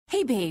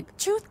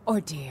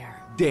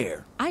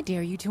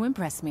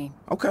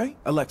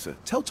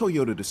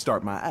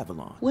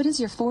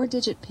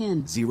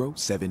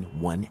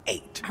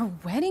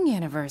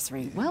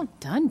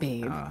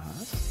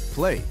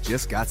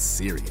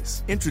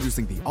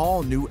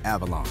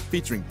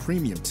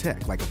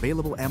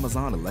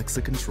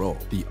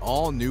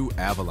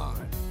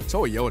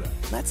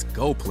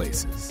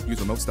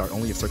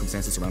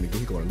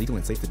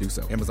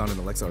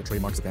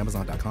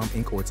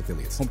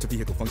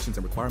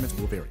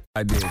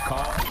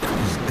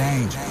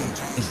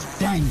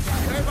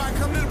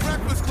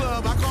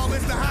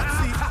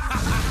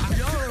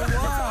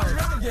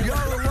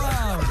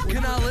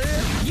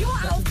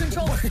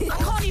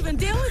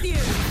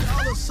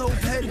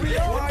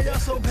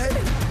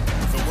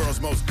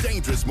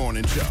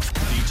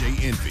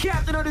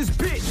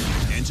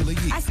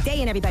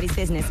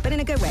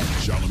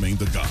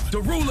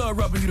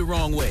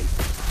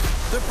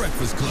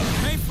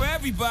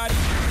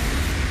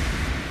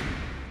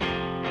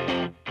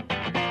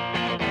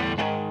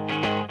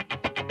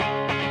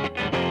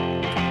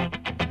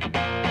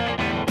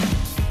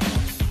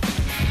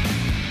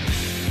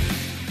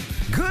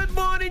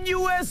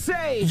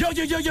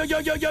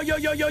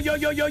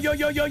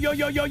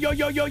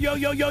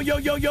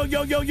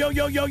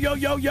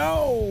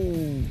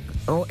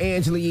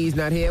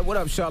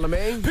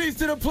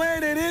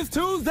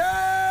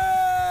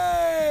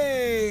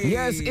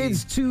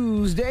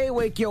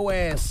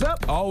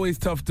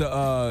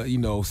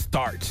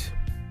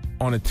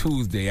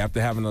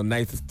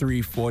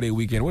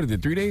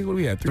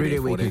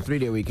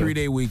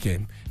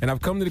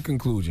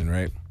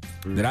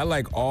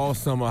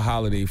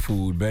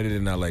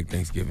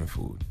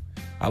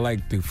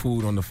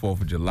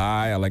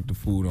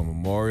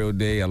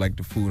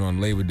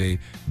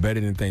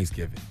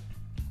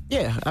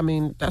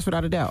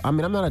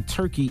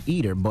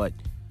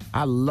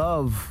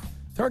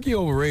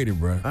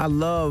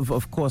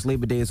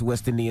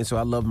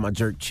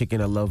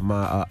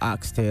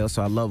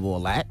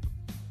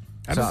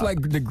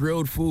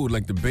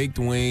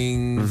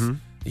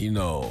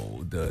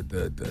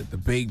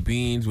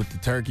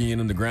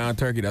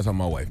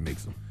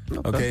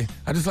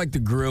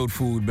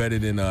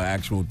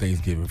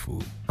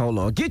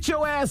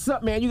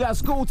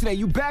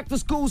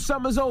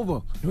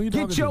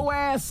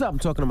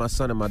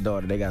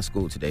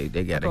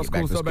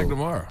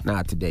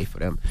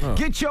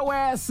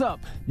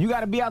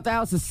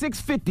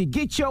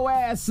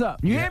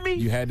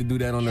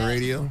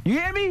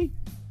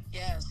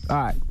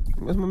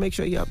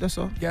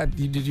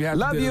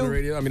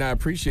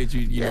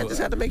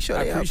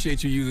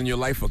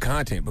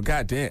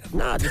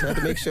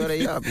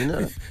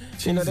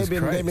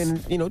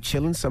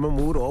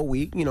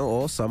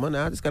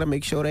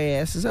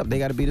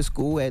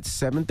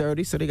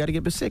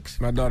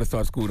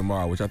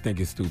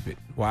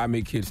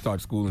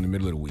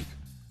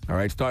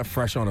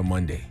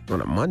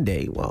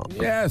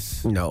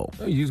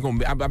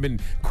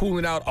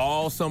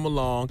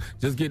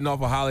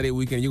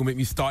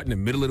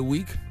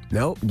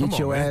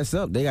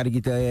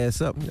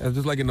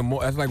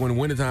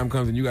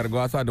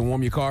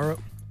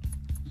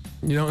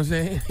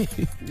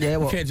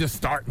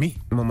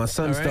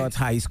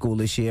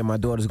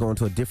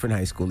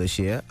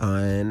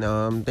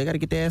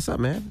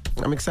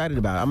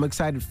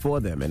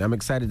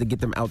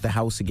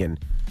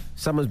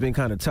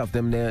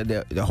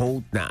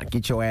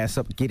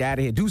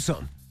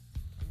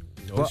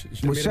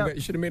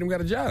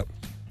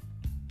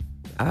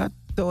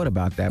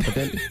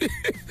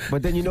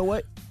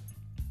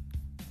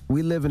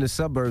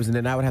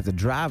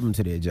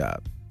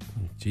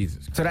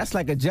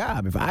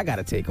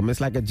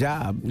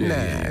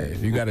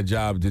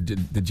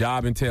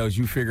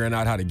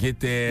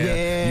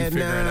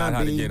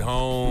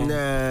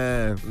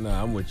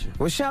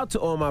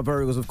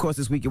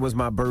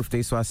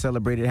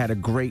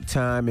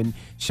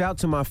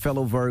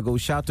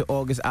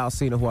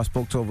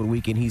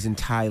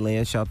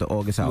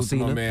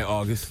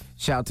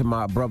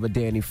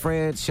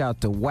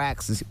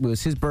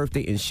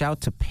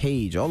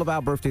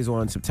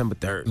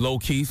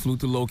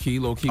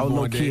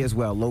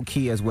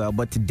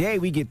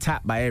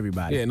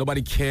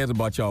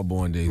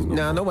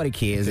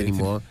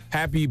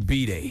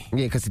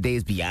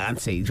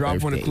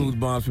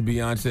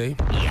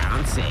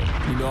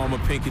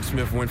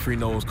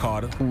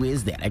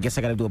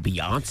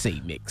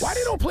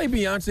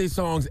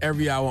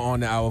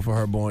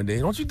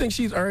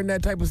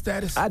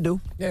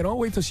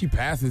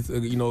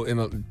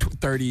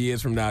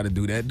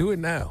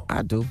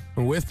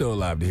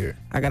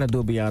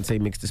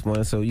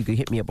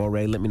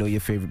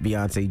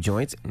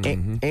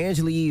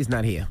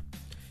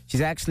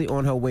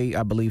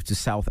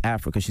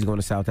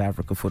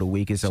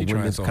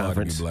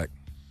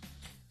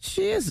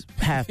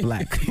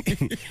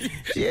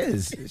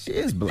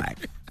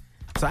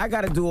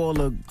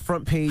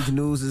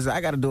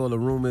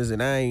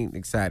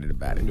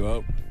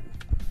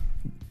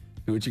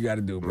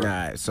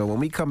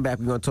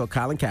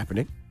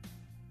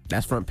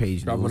That's front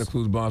page Drop news. one of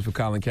Clues bombs for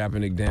Colin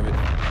Kaepernick, damn it.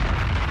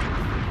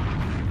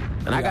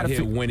 And I got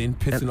to winning,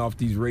 pissing off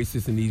these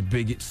racists and these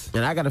bigots.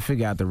 And I got to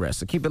figure out the rest.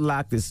 So keep it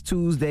locked. It's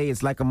Tuesday.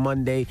 It's like a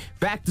Monday.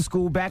 Back to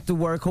school, back to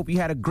work. Hope you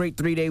had a great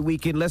 3-day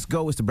weekend. Let's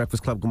go. It's the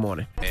Breakfast Club. Good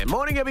morning. And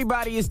morning,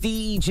 everybody. It's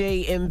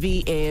DJ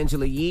MV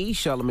Angela Yee,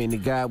 Charlamagne the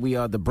God. We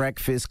are the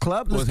Breakfast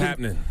Club. What's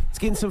happening? Let's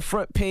get in some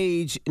front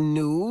page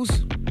news.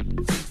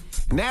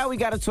 Now we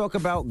got to talk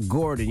about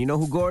Gordon. You know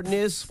who Gordon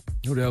is?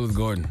 Who the hell is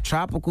Gordon?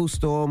 Tropical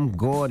storm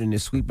Gordon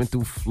is sweeping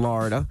through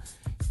Florida.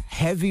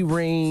 Heavy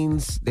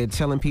rains. They're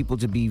telling people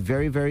to be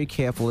very, very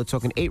careful. They're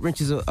talking 8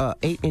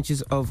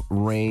 inches of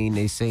rain.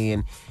 They're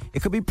saying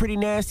it could be pretty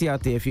nasty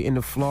out there if you're in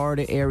the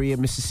Florida area,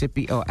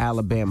 Mississippi, or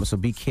Alabama. So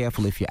be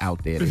careful if you're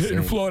out there. Is it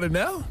in Florida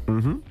now?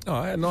 Mm-hmm. Oh,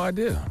 I had no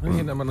idea. I didn't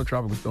hear nothing about no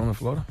tropical storm in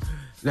Florida.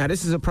 Now,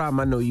 this is a problem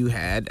I know you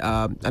had.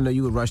 I know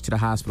you were rushed to the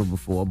hospital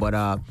before,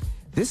 but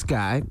this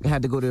guy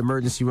had to go to the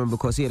emergency room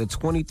because he had a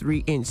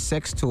 23-inch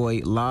sex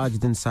toy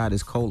lodged inside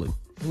his colon.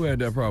 Who had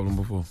that problem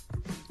before?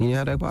 You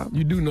know that problem?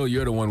 You do know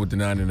you're the one with the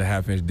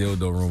 9.5-inch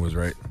dildo rumors,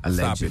 right?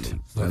 Allegedly.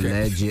 Stop it. Okay.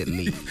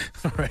 Allegedly.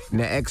 All right.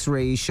 Now,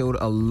 x-rays showed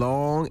a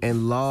long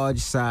and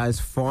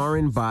large-sized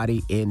foreign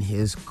body in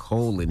his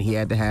colon. He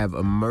had to have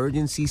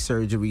emergency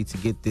surgery to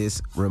get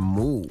this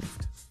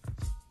removed.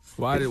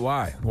 Why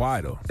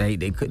though?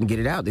 They couldn't get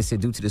it out. They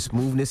said due to the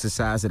smoothness, the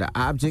size of the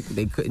object,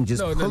 they couldn't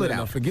just pull it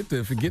out. Forget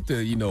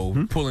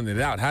the pulling it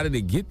out. How did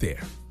they get there?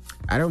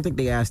 I don't think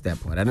they asked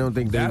that part. I don't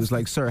think they was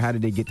like, sir, how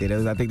did they get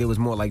there? I think there was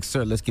more like,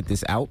 sir, let's get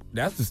this out.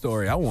 That's the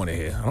story I want to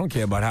hear. I don't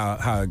care about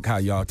how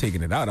y'all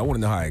taking it out. I want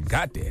to know how it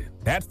got there.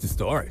 That's the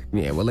story.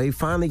 Yeah, well, they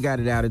finally got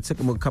it out. It took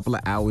them a couple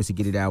of hours to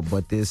get it out,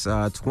 but this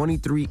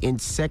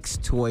 23-inch sex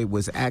toy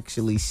was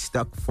actually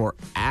stuck for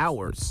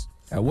hours.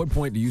 At what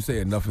point do you say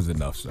enough is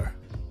enough, sir?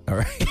 All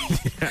right.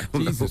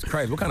 Jesus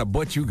Christ, what kind of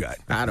butt you got?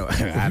 I don't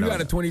you got know. a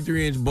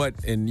 23-inch butt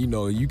and,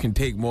 you can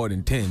take more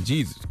than 10.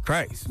 Jesus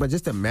Christ. But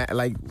just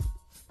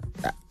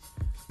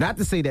not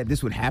to say that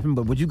this would happen,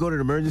 but would you go to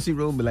the emergency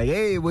room and be like,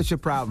 hey, what's your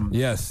problem?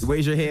 Yes.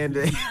 Raise your hand.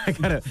 I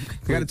got a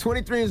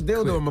 23-inch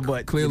dildo in my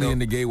butt. Clearly in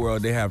the gay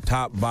world, they have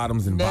top,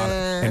 bottoms, and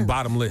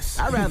bottomless.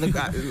 I'd rather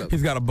look,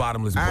 He's got a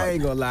bottomless butt. I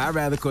ain't gonna lie. I'd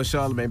rather call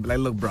Charlamagne and be like,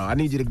 look, bro, I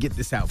need you to get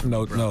this out for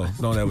me, bro. No,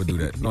 don't ever do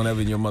that. Don't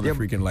ever in your mother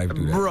freaking life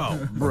do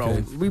that. Bro,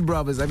 Okay? we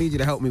brothers. I need you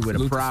to help me with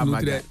a problem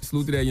I got.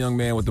 Salute to that young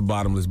man with the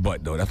bottomless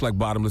butt, though. That's like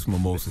bottomless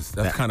mimosas.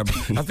 That's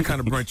the kind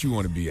of brunch you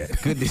want to be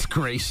at. Goodness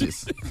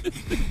gracious.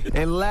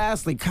 And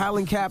lastly,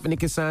 Colin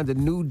Kaepernick has signed a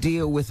new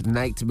deal with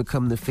Nike to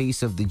become the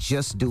face of the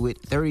Just Do It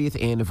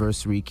 30th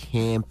anniversary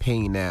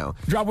campaign now.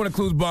 Drop one of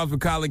Clues bombs for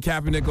Colin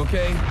Kaepernick,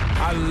 okay?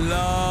 I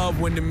love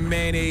when the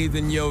mayonnaise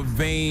in your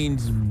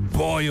veins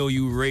boil,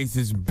 you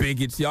racist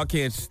bigots. Y'all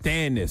can't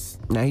stand this.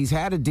 Now, he's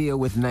had a deal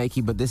with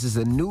Nike, but this is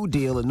a new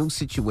deal, a new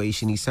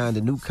situation. He signed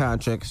a new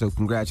contract, so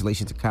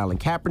congratulations to Colin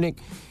Kaepernick.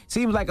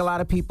 Seems like a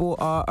lot of people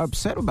are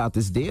upset about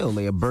this deal.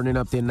 They are burning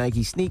up their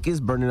Nike sneakers,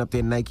 burning up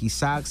their Nike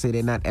socks, say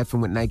they're not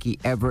effing with Nike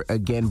ever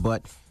again,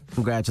 but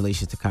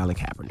congratulations to Colin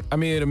Kaepernick. I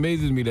mean, it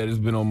amazes me that it's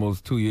been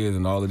almost 2 years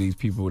and all of these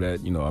people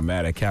that, are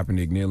mad at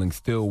Kaepernick kneeling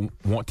still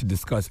want to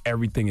discuss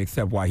everything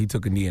except why he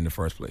took a knee in the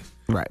first place.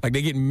 Right. Like,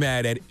 they get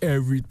mad at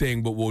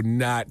everything but will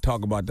not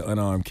talk about the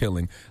unarmed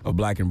killing of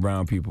black and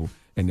brown people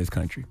in this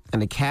country.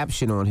 And the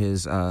caption on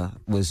his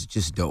was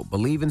just dope.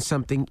 Believe in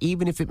something,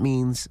 even if it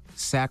means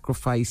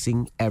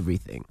sacrificing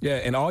everything. Yeah,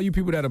 and all you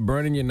people that are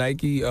burning your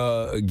Nike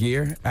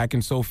gear,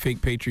 acting so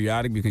fake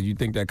patriotic because you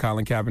think that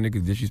Colin Kaepernick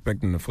is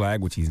disrespecting the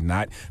flag, which he's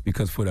not,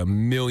 because for the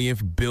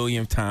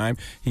billionth time,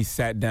 he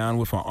sat down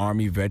with an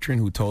Army veteran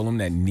who told him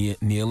that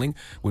kneeling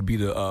would be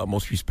the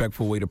most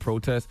respectful way to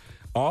protest.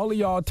 All of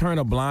y'all turn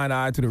a blind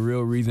eye to the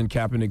real reason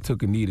Kaepernick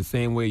took a knee, the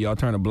same way y'all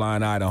turn a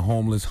blind eye to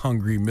homeless,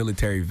 hungry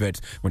military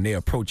vets when they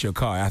approach your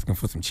car asking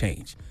for some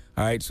change.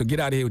 All right, so get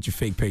out of here with your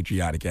fake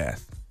patriotic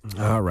ass.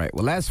 All right,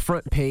 well, that's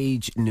front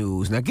page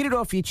news. Now, get it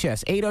off your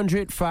chest.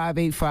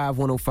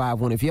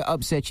 800-585-1051. If you're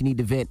upset, you need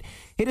to vent,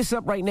 hit us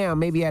up right now.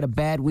 Maybe you had a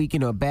bad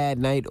weekend or a bad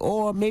night,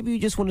 or maybe you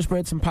just want to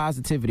spread some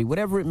positivity,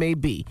 whatever it may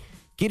be.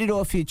 Get it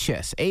off your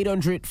chest.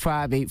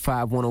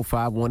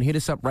 800-585-1051. Hit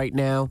us up right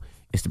now.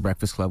 It's The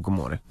Breakfast Club. Good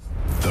morning.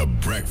 The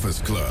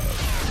Breakfast Club.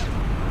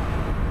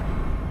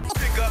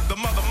 Pick up the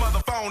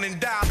mother phone and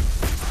dial.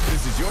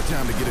 This is your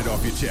time to get it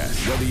off your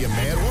chest, whether you're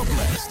mad or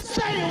blessed.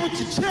 Say it with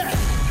your chest.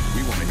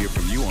 We want to hear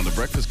from you on The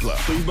Breakfast Club.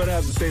 So you better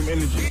have the same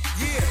energy.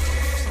 Yeah.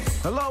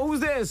 Hello, who's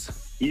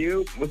this?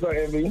 You, what's up,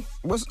 Envy?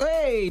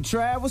 Hey,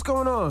 Trav, what's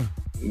going on?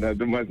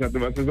 Nothing much. What's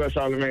up,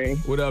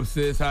 Charlamagne? What up,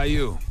 sis? How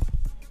you?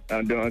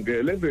 I'm doing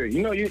good. Listen,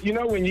 you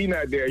know when you're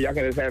not there, y'all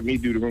can just have me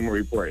do the rumor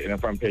report and the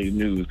front page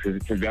news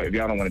because y'all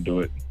don't want to do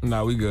it.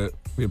 Nah, we good.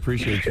 We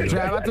appreciate you.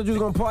 Trav, I thought you was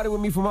going to party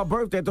with me for my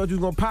birthday. I thought you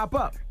was going to pop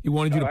up. He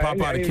wanted you to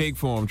pop out a cake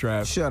for him,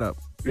 Trav. Shut up.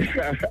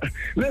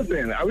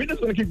 Listen, are we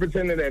just going to keep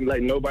pretending that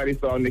like nobody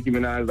saw Nicki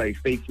Minaj like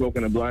fake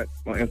smoking a blunt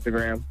on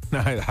Instagram?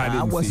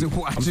 I wasn't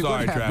watching. I'm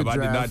sorry, What happened, Trav. I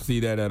did not see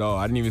that at all.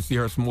 I didn't even see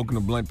her smoking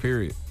a blunt,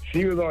 period.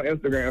 She was on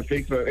Instagram,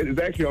 fake smoke. It's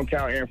actually on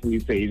Cal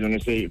Anthony's page on the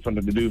shade from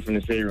the dude from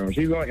the shade room.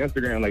 She's on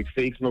Instagram like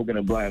fake smoking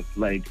a blunt,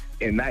 like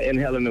and not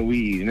inhaling the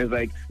weed. And it's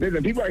like,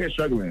 listen, people out here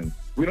struggling.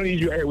 We don't need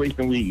you out here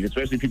wasting weed,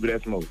 especially people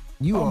that smoke.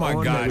 Oh my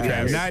God,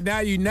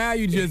 Trav! Now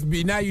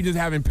you just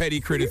having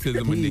petty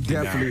criticism with Nicki.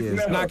 Definitely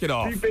is. Knock it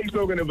off. She fake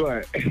smoking the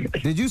blunt.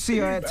 Did you see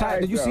her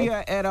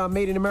at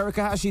Made in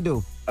America? How'd she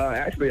do?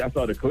 Actually, I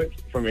saw the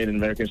clips from Made in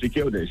America, and she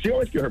killed it. She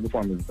always killed her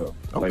performance, though.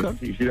 Okay. Like,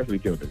 she definitely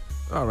killed it.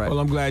 All right. Well,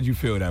 I'm glad you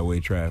feel that way,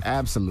 Trav.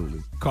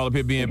 Absolutely. Call up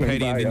here being Okay,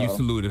 petty, and bye, then you y'all.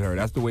 saluted her.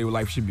 That's the way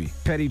life should be.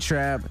 Petty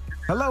Trav.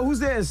 Hello, who's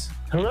this?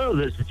 Hello,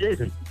 this is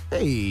Jason.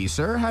 Hey,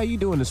 sir. How you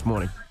doing this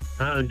morning?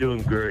 I'm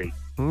doing great.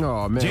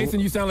 Oh, man. Jason,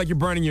 you sound like you're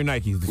burning your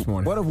Nikes this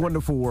morning. What a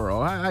wonderful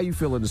world. How you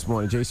feeling this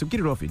morning, Jason? Get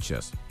it off your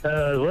chest.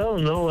 Well,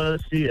 no,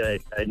 honestly, I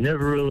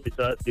never really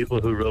thought people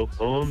who wrote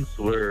poems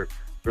were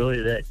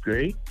really that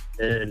great.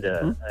 And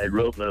I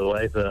wrote my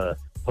wife a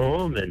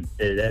poem, and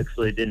it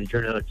actually didn't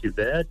turn out too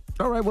bad.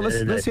 All right, well,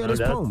 let's hear this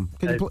poem.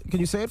 Can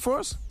you say it for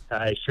us?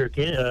 I sure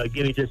can.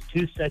 Give me just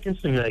 2 seconds,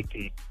 and I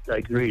can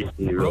read it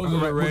to you.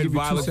 Roses are red, give you 2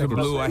 violets are seconds.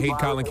 blue. I hate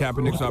Colin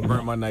Kaepernick, so I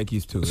burnt my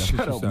Nikes too. That's Shut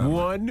what you up. sound.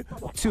 1,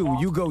 2.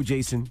 You go,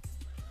 Jason.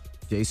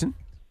 Jason?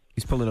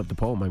 He's pulling up the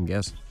poem, I'm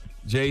guessing.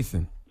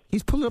 Jason,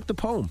 He's pulling up the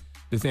poem.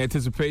 this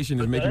anticipation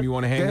is making me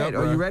want to hang Go up. ahead.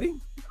 Are bro. you ready?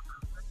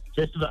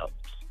 Just about.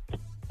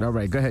 All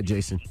right, go ahead,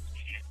 Jason.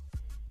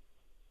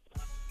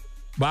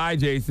 Bye,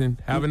 Jason.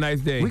 Have a nice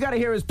day. We got to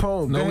hear his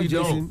poem. No, Go ahead, we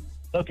don't. Jason.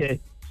 Okay,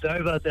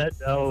 sorry about that.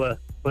 I'll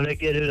when I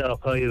get it, I'll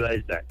call you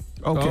guys back.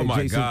 Okay, oh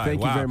my Jason, God!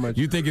 thank wow. you very much.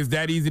 You think it's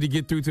that easy to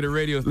get through to the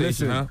radio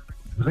station, Listen.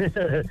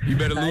 huh? You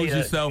better lose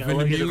yourself in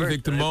the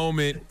music the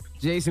moment.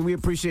 Jason, we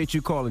appreciate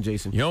you calling,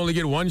 Jason. You only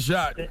get one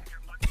shot.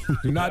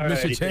 Do not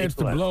miss your Alrighty, chance thanks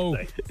to a lot. blow.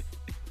 Thanks.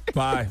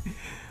 Bye.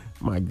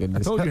 My I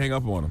goodness. told you to hang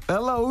up on him.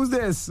 Hello, who's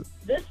this?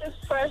 This is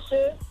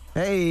Precious.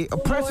 Hey, a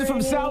Precious from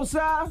morning.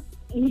 Southside?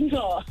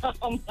 No,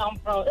 I'm from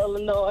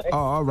Illinois. Oh,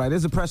 all right.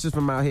 There's a Precious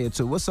from out here,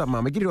 too. What's up,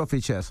 Mama? Get it off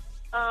your chest.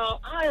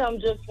 I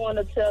just want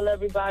to tell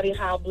everybody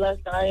how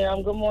blessed I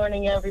am. Good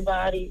morning,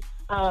 everybody.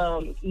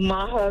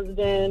 My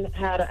husband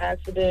had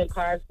an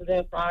car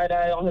accident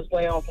Friday on his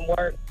way home from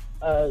work.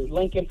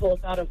 Lincoln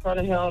pulled out in front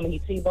of him. He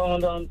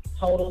T-boned him,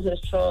 totaled his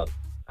truck.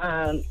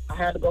 And I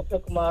had to go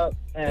pick him up.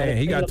 And Hey,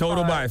 he in got the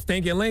totaled car- by a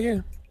stinking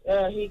Lincoln?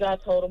 Yeah, he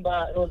got totaled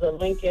by, it was a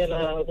Lincoln,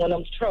 one of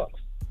them trucks.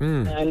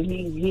 And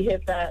he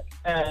hit that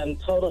and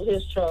totaled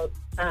his truck.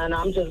 And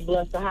I'm just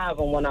blessed to have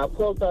him. When I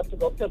pulled up to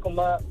go pick him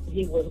up,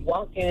 he was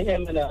walking,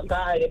 him and a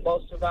guy, they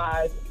both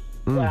survived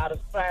without a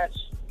scratch.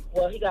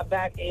 Well, he got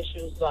back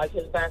issues, like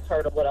his back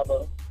hurt or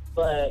whatever.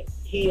 But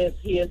he is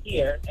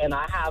here, and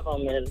I have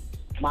him. And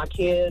my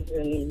kids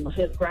and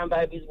his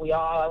grandbabies, we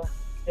all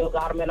still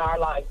got him in our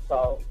life.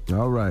 So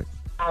All right.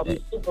 I'm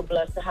super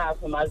blessed to have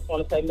him. I just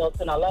want to say,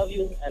 Milton, I love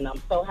you, and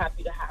I'm so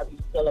happy to have you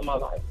still in my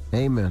life.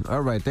 Amen.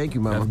 All right. Thank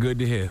you, Mama. That's good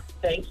to hear.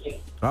 Thank you.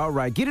 All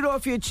right. Get it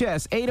off your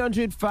chest.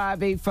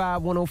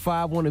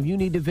 800-585-1051. If you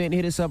need to vent,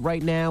 hit us up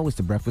right now. It's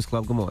The Breakfast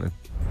Club. Good morning.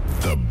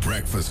 The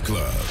Breakfast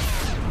Club.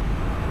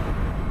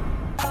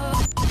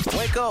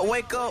 Wake up,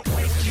 wake up.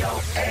 Wake your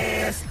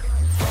ass.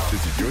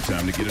 This is your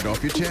time to get it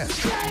off your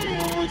chest.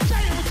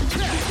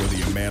 Whether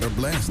you're mad or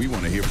blessed, we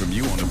want to hear from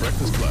you on The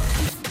Breakfast Club.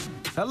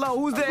 Hello,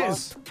 who's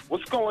this?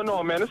 What's going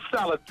on, man? It's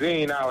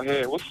Saladin out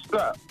here. What's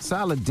up?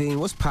 Saladin.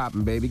 What's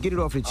poppin', baby? Get it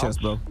off your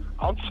chest, bro.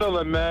 I'm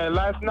chilling, man.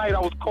 Last night I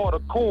was called a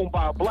coon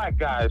by a black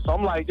guy. So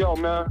I'm like, yo,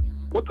 man,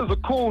 what does a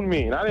coon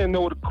mean? I didn't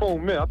know what a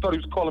coon meant. I thought he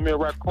was calling me a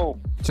raccoon.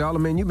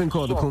 Charlamagne, you've been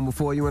called a coon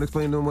before. You want to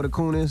explain to them what a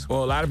coon is?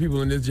 Well, a lot of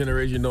people in this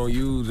generation don't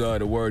use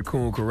the word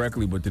coon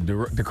correctly, but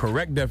the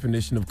correct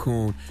definition of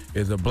coon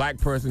is a black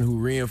person who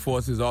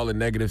reinforces all the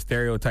negative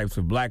stereotypes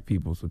of black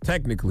people. So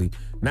technically,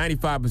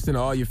 95% of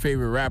all your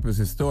favorite rappers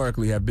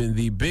historically have been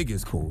the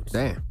biggest coons.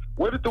 Damn.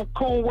 Where did the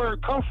coon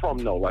word come from,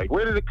 though? Like,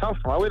 where did it come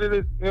from? Where did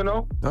it, you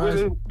know? Where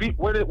was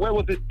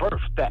it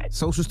birthed at?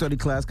 Social study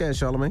class. Go ahead,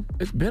 Charlamagne.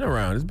 It's been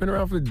around. It's been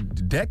around for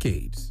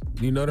decades.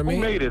 You know what I mean?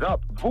 Who made it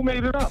up? Who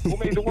made it up? Who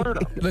made the word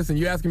up? Listen,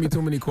 you're asking me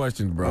too many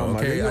questions, bro. Oh, my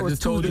Okay, God. I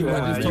just told you. You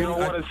don't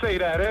want to say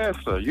that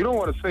answer. You don't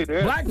want to say the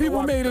answer. Black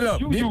people made it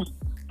up.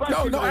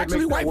 No,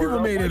 actually, white people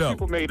made it up.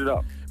 People made it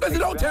up.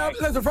 Listen,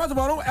 listen, first of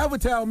all, don't ever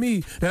tell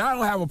me that I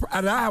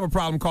have a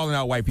problem calling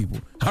out white people.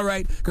 All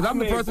right? Because I'm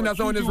the person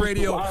that's on this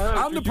radio.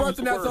 I'm the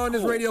person that's on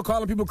this radio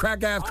calling people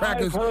crack-ass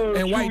crackers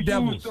and white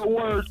devils. I've used the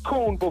word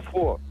coon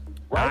before,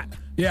 right?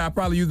 I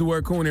probably used the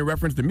word coon in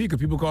reference to me because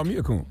people call me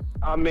a coon.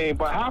 I mean,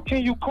 but how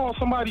can you call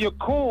somebody a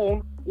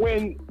coon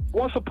when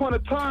once upon a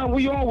time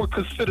we all were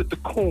considered the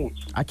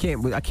coons? I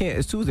can't.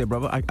 It's Tuesday,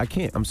 brother. I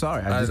can't. I'm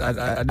sorry. I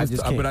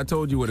just can't. But I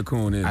told you what a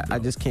coon is. I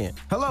just can't.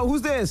 Hello,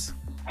 who's this?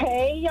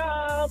 Hey,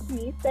 y'all.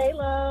 Me,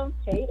 Salem.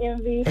 Hey,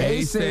 Envy.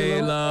 Hey,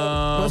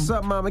 Salem. What's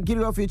up, Mama? Get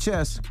it off your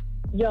chest.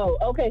 Yo,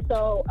 okay,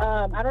 so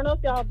I don't know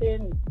if y'all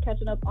been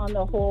catching up on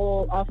the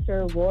whole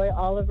Officer Roy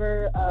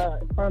Oliver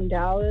from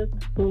Dallas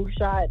who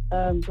shot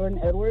Jordan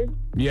Edwards.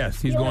 Yes,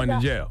 he's going to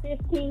jail.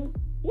 15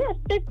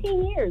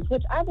 years,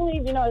 which I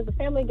believe, as a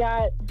family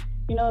got,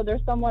 they're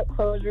somewhat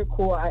closure.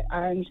 Cool, I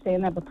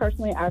understand that, but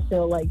personally, I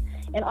feel like,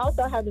 and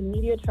also how the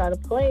media try to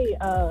play,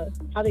 how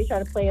they try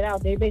to play it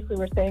out. They basically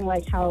were saying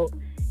like how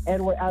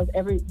Edward,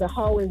 the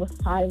hallway was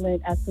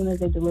silent as soon as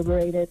they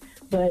deliberated,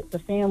 but the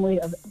family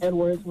of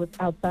Edwards was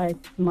outside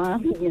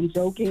smiling and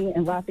joking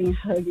and laughing and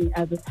hugging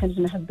as the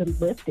tension has been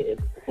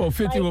lifted. Well,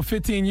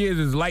 15 years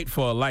is light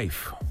for a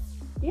life.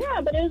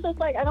 Yeah, but it was just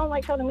like, I don't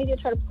like how the media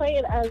try to play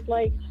it as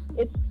like,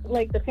 it's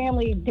like the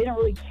family didn't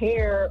really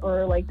care,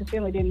 or like the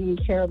family didn't even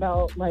care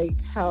about like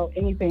how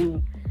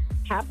anything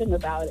happened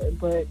about it.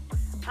 But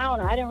I don't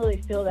know, I didn't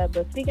really feel that.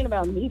 But speaking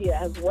about media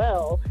as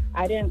well,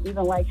 I didn't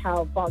even like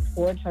how Fox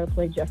 4 tried to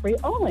play Jeffrey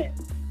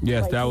Owens.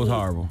 Yes, like, that was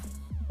horrible.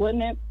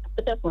 Wasn't it?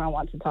 But that's what I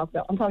wanted to talk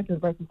about. I'm talking to the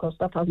Breakfast Club,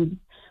 stop talking to me.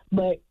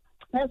 But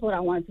that's what I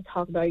wanted to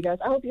talk about, you guys.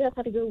 I hope you guys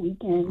had a good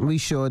weekend. We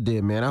sure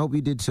did, man. I hope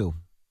you did too.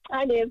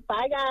 I did.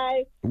 Bye,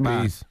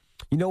 guys. Peace.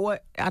 You know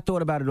what? I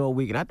thought about it all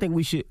week, and I think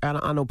we should,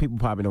 I know people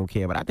probably don't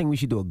care, but I think we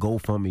should do a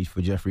GoFundMe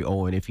for Jeffrey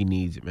Owen if he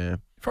needs it,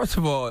 man. First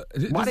of all,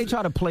 why they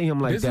try to play him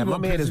like that? My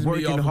man is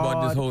working hard.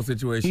 About this whole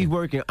situation. He's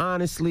working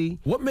honestly.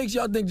 What makes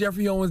y'all think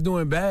Jeffrey Owens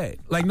doing bad?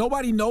 Like,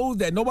 nobody knows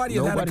that. Nobody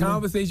has had a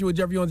conversation with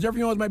Jeffrey Owens.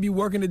 Jeffrey Owens might be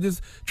working at this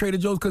Trader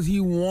Joe's because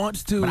he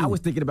wants to. But I was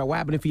thinking about what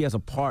happened if he has a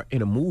part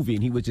in a movie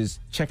and he was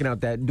just checking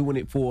out that, doing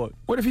it for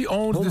What if he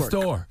owns homework? the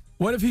store?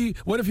 What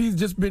if he's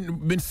just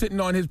been sitting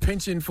on his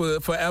pension for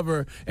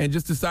forever and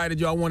just decided,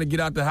 yo, I want to get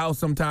out the house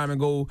sometime and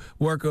go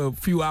work a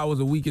few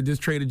hours a week at this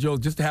Trader Joe's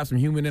just to have some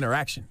human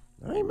interaction?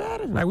 I ain't mad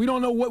at him. Like, we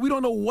don't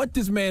know what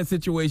this man's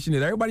situation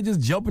is. Everybody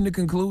just jumping to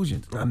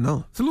conclusions. I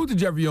know. Salute to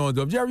Jeffrey Owens,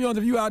 though. Jeffrey Owens,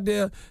 if you out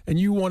there and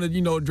you want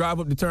to, drive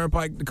up the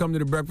turnpike to come to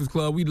the Breakfast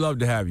Club, we'd love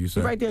to have you,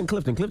 sir. He's right there in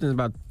Clifton. Clifton's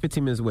about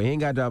 15 minutes away. He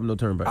ain't got to drive no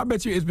turnpike. I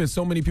bet you it's been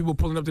so many people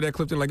pulling up to that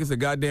Clifton like it's a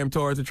goddamn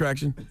tourist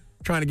attraction,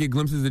 trying to get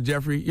glimpses of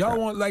Jeffrey. Y'all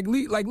want,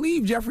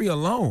 leave Jeffrey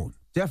alone.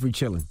 Jeffrey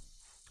chilling.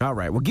 All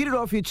right, well, get it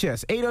off your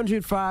chest.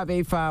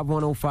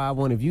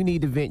 800-585-1051. If you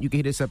need to vent, you can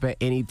hit us up at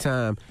any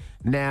time.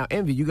 Now,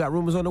 Envy, you got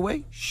rumors on the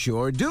way?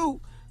 Sure do.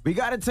 We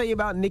got to tell you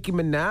about Nicki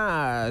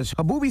Minaj.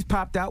 Her boobies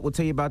popped out. We'll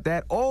tell you about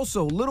that.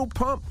 Also, Lil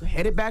Pump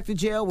headed back to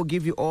jail. We'll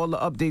give you all the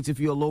updates if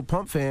you're a Lil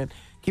Pump fan.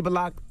 Keep it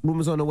locked.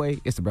 Rumors on the way.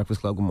 It's The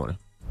Breakfast Club. Good morning.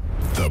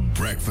 The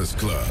Breakfast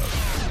Club.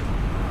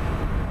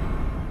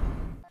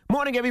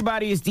 Morning,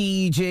 everybody. It's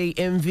DJ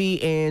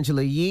Envy,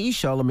 Angela Yee,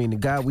 Charlamagne the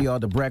God. We are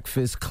The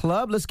Breakfast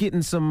Club. Let's get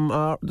in some.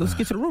 Let's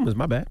get to the rumors.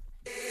 My bad.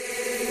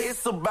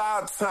 It's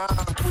about time.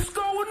 What's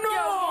going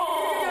on?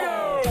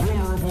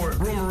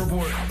 Rumor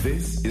report.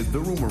 This is the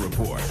Rumor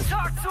Report.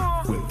 Talk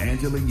to him. With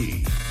Angela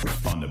Yee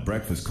on The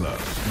Breakfast Club.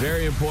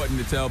 Very important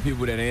to tell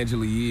people that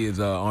Angela Yee is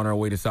on her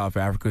way to South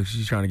Africa.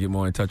 She's trying to get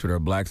more in touch with her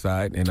black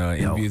side, and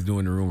Envy is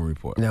doing the Rumor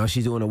Report. Now,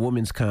 she's doing a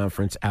women's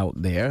conference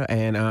out there,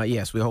 and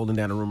yes, we're holding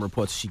down the Rumor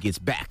Report so she gets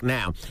back.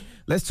 Now,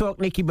 let's talk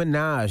Nicki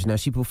Minaj. Now,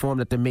 she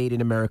performed at the Made in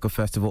America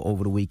Festival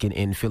over the weekend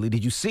in Philly.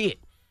 Did you see it?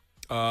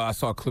 I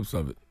saw clips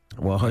of it.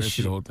 Well,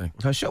 the whole thing.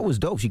 Her show was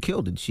dope. She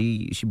killed it.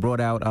 She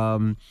brought out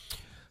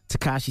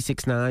Tekashi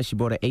 6ix9ine. She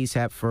brought out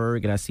A$AP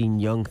Ferg, and I seen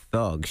Young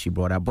Thug. She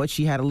brought out, but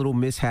she had a little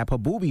mishap. Her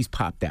boobies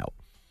popped out,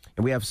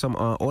 and we have some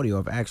audio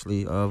of her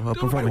performing.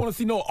 Nobody want to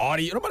see no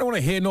audio. Nobody want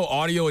to hear no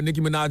audio of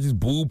Nicki Minaj's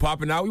boob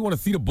popping out. We want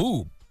to see the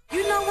boob.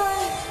 You know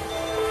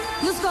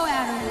what? Let's go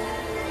at them.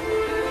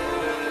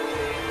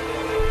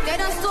 They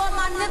done stored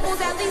my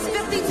nipples at least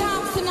 50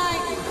 times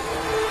tonight.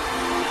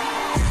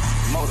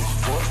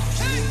 Motorsport.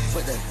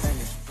 Put that thing in.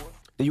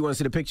 Do you want to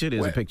see the picture?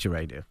 There's a picture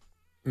right there.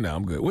 No,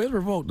 I'm good. Where's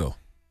Revolt, though?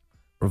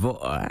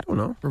 Revolt? I don't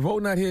know.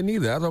 Revolt not here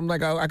neither. I'm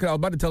like, I was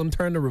about to tell him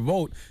turn to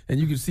Revolt, and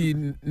you can see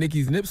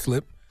Nicki's nip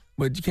slip,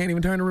 but you can't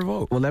even turn to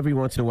Revolt. Well, every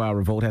once in a while,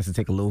 Revolt has to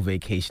take a little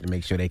vacation to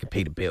make sure they can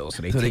pay the bills.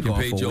 So they can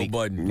pay Joe week.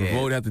 Budden. Yeah.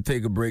 Revolt have to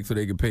take a break so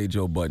they can pay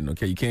Joe Budden.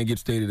 Okay, you can't get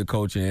State of the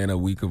Culture and a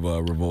week of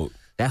Revolt.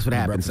 That's what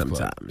happens Breakfast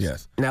sometimes. Club.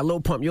 Yes. Now,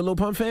 Lil Pump, you a Lil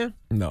Pump fan?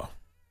 No.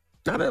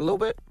 Not a little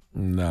bit?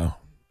 No.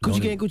 Gucci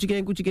gang, Gucci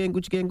gang, Gucci gang,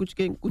 Gucci gang, Gucci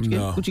gang, Gucci gang,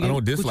 No, Gucci gang. I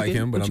don't dislike Gucci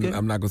gang, him, but Gucci gang,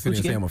 I'm not going to sit there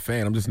and say I'm a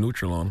fan. I'm just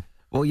neutral on him.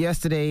 Well,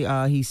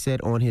 yesterday he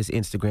said on his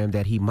Instagram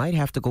that he might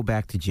have to go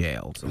back to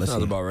jail. So that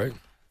sounds about right.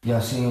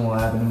 Y'all seen what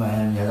happened in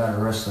Miami? I got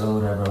arrested or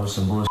whatever. It was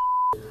some bullshit.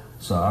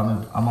 So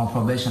I'm on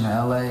probation in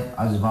LA.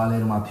 I just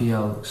violated my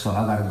PO, so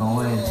I gotta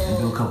go in and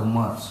do a couple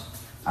months.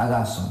 I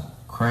got some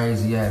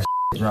crazy ass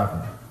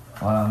dropping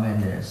while I'm in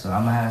there. So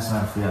I'm gonna have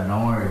something for y'all.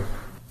 Don't worry.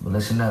 But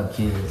listen up,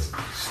 kids.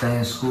 Stay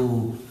in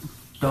school.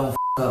 Don't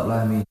up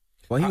like me.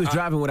 Well, he was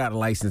driving without a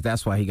license.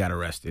 That's why he got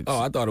arrested. Oh,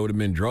 I thought it would have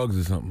been drugs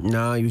or something.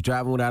 No, he was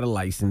driving without a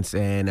license,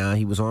 and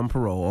he was on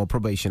parole, or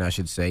probation, I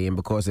should say, and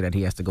because of that,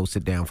 he has to go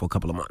sit down for a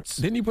couple of months.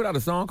 Didn't he put out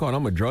a song called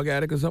I'm a Drug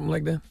Addict or something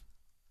like that?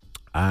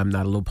 I'm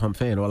not a Lil Pump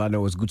fan. All I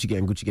know is Gucci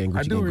gang, Gucci gang,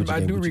 Gucci gang, Gucci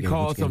gang. I do Gucci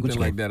recall gang, something Gucci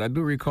like gang. that. I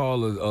do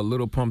recall a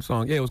Lil Pump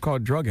song. Yeah, it was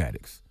called Drug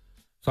Addicts.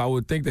 So I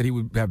would think that he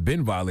would have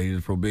been violated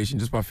his probation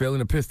just by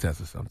failing a piss test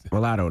or something.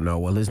 Well, I don't know.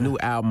 Well, his new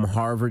album,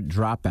 Harvard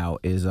Dropout,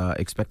 is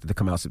expected to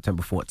come out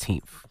September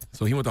 14th.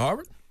 So he went to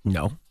Harvard?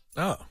 No.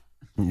 Oh.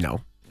 No.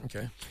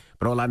 Okay.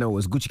 But all I know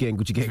is Gucci gang,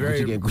 Gucci gang,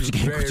 Gucci gang, Gucci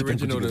gang, very Gucci gang,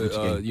 original Gucci gang,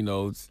 Gucci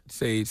gang.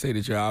 to, say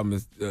that your album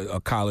is a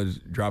college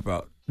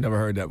dropout. Never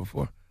heard that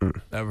before.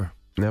 Ever.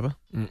 Never?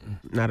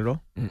 Not at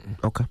all?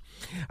 Okay.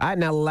 All right,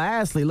 now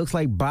lastly, looks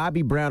like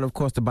Bobby Brown, of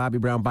course, the Bobby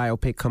Brown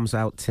biopic comes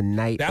out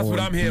tonight. That's what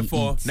I'm here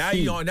for. BET. Now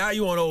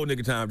you on old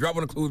nigga time. Drop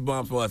on the clues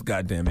bomb for us,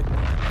 goddammit.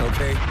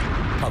 Okay?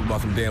 Talk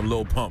about some damn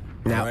Lil Pump.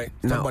 Now- all right?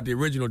 Talk now- about the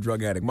original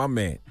drug addict, my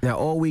man. Now,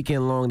 all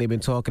weekend long, they've been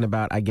talking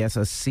about, I guess,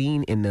 a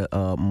scene in the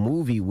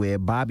movie where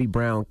Bobby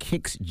Brown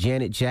kicks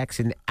Janet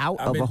Jackson out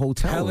I've of been a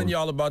hotel telling room.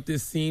 y'all about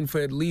this scene for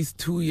at least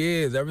 2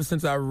 years. Ever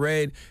since I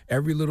read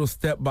Every Little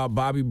Step by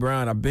Bobby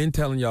Brown, I've been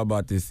telling y'all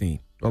about this scene.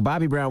 Well,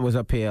 Bobby Brown was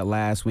up here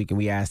last week, and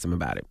we asked him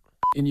about it.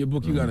 In your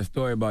book, you got a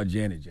story about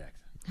Janet Jackson.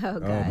 Oh,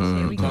 gosh.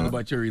 Here we Talk go.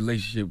 about your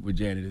relationship with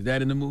Janet. Is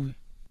that in the movie?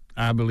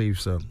 I believe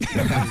so.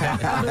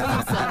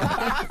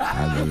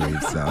 I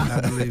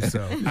believe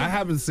so. I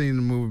haven't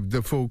seen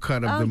the full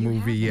cut of the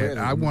movie yet. Really?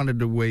 I wanted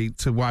to wait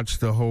to watch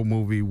the whole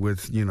movie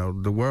with,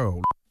 the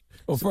world.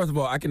 Well, first of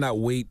all, I cannot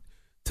wait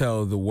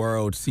till the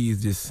world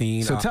sees this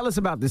scene. So tell us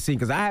about this scene,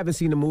 because I haven't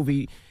seen the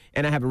movie,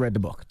 and I haven't read the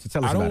book. So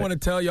tell us I don't about want to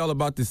tell y'all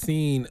about the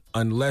scene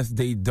unless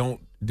they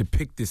don't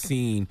depict the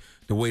scene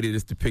the way that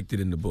it's depicted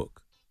in the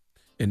book.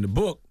 In the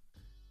book,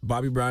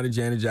 Bobby Brown and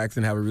Janet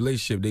Jackson have a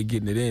relationship. They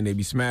getting it in. They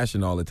be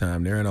smashing all the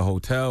time. They're in a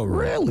hotel room.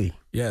 Really?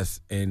 Yes.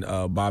 And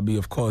Bobby,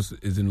 of course,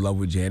 is in love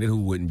with Janet, who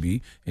wouldn't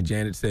be. And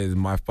Janet says,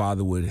 my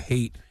father would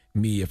hate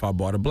me if I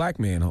brought a black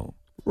man home.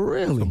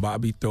 Really? So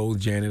Bobby throws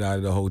Janet out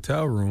of the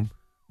hotel room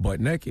butt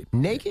naked.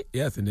 Naked?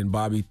 Yes. And then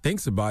Bobby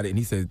thinks about it, and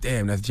he says,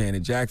 damn, that's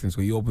Janet Jackson. So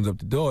he opens up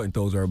the door and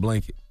throws her a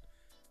blanket.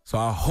 So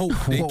I hope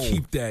they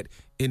keep that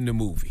in the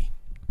movie.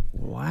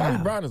 Wow.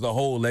 Bobby Brown is a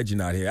whole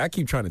legend out here. I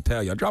keep trying to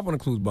tell y'all. Drop on the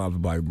clues bombs for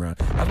Bobby Brown.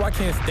 That's why I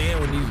can't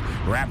stand when these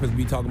rappers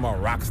be talking about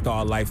rock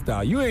star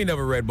lifestyle. You ain't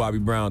never read Bobby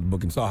Brown's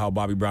book and saw how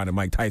Bobby Brown and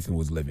Mike Tyson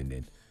was living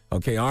then.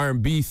 Okay,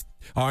 R&B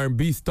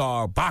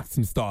star,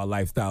 boxing star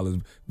lifestyle is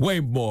way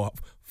more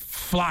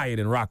flyer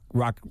than rock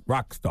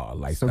star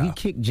lifestyle. So he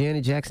kicked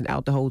Janet Jackson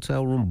out the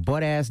hotel room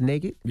butt ass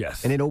naked?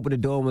 Yes. And then opened the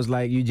door and was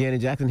like, you Janet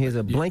Jackson, here's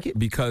a blanket?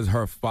 Because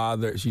her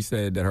father, she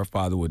said that her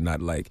father would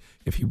not like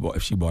if she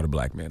brought a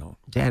black man home.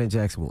 Janet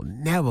Jackson will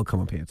never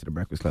come up here to the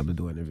Breakfast Club to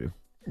do an interview.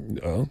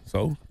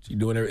 So she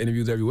doing her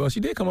interviews everywhere.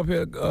 She did come up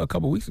here a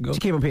couple weeks ago. She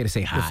came up here to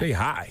say hi. To say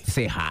hi. To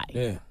say hi.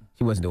 Yeah.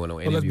 She wasn't doing no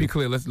interview. Well, let's be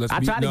clear. Let's I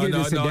be, tried to get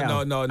her to sit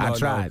down. No. I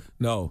tried.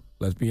 No,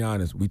 let's be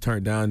honest. We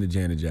turned down the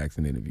Janet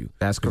Jackson interview.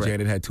 That's correct.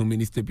 Janet had too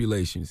many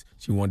stipulations.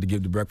 She wanted to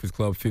give the Breakfast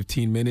Club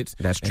 15 minutes.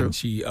 That's true. And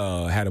she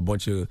had a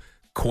bunch of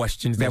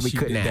questions That we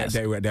couldn't ask.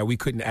 That we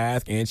couldn't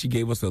ask, and she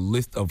gave us a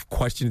list of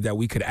questions that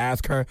we could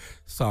ask her.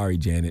 Sorry,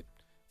 Janet.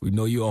 We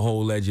know you're a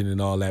whole legend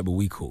and all that, but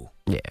we cool.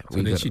 Yeah.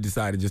 So then she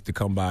decided just to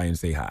come by and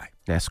say hi.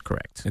 That's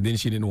correct. And then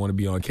she didn't want to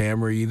be on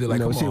camera either. Like,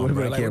 No, come she on, wouldn't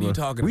bro. be on Like, what are you camera.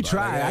 talking We about?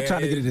 tried. Like, I tried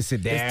to get her to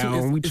sit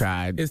down. We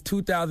tried. It's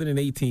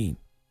 2018.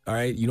 All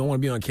right, you don't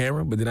want to be on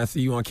camera, but then I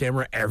see you on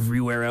camera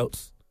everywhere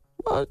else.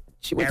 Well,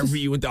 she went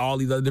you went to all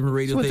these other different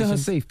radio to her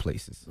stations. safe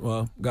places.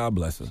 Well, God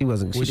bless her. She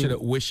wasn't.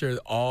 Wish her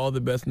all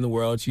the best in the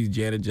world. She's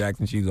Janet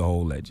Jackson. She's a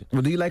whole legend.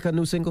 Well, do you like her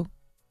new single?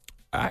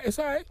 It's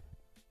all right.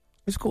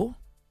 It's cool.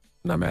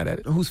 Not mad at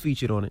it. Who's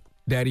featured on it?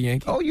 Daddy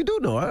Yankee. Oh, you do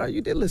know. All right,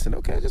 you did listen.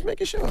 Okay, just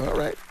making sure. All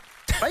right.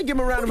 I give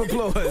him a round of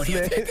applause,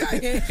 man.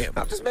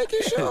 I'm just making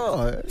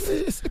sure.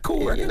 It's a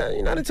cool record.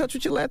 You're not in touch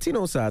with your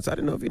Latino side, so I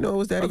didn't know if you know it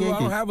was Daddy I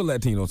Yankee. don't have a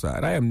Latino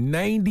side. I am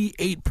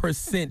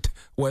 98%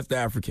 West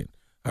African.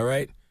 All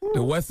right?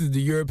 The West is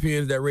the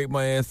Europeans that raped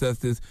my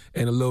ancestors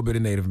and a little bit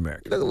of Native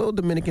American. You look a little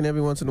Dominican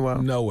every once in a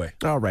while. No way.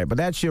 All right, but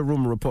that's your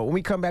rumor report. When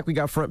we come back, we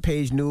got front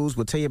page news.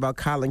 We'll tell you about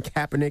Colin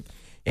Kaepernick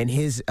and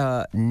his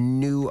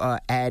new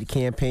ad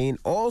campaign.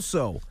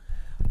 Also,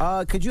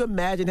 could you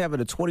imagine having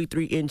a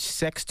 23-inch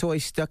sex toy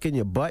stuck in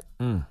your butt?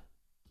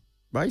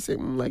 Why you say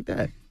like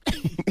that?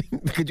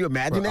 Could you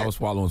imagine that? I was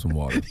swallowing some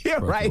water. Yeah,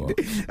 right.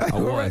 I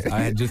was. I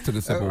had just took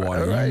a sip of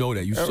water. Right. You know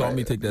that. You saw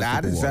me take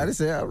that sip of water. I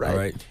say, all right. All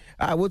right.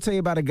 I will tell you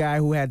about a guy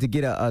who had to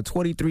get a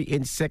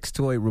 23-inch sex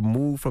toy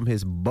removed from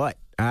his butt.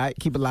 All right,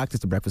 keep it locked.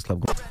 It's the Breakfast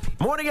Club.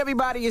 Morning,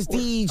 everybody. It's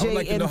DJ I would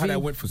like to know how Envy. that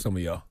went for some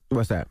of y'all.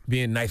 What's that?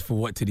 Being nice for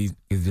what to these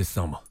is this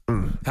summer.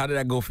 How did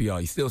that go for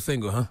y'all? You still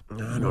single, huh? I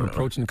don't know.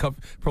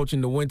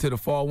 Approaching the winter, the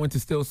fall, winter,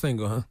 still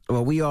single, huh?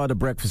 Well, we are the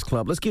Breakfast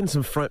Club. Let's get in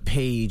some front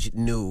page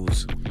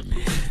news.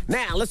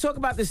 Now, let's talk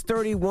about this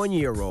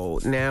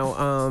 31-year-old.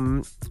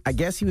 Now, I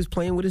guess he was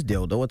playing with his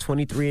dildo, a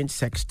 23-inch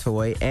sex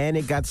toy, and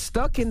it got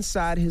stuck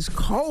inside his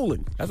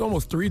colon. That's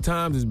almost 3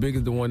 times as big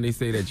as the one they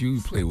say that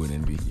you play with,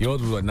 NB.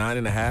 Yours was what,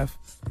 9.5?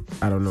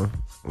 I don't know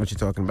what you're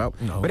talking about.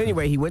 No. But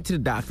anyway, he went to the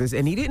doctors,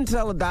 and he didn't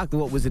tell the doctor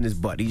what was in his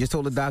butt. He just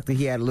told the doctor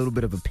he had a little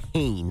bit of a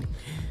pain.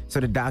 So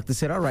the doctor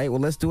said, all right, well,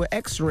 let's do an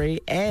x-ray.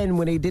 And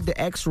when they did the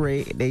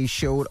x-ray, they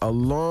showed a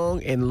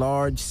long and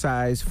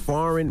large-sized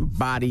foreign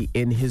body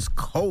in his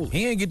colon.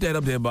 He ain't get that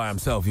up there by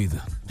himself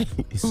either.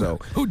 So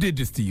who did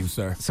this to you,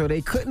 sir? So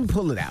they couldn't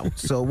pull it out.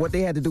 So what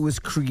they had to do is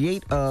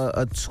create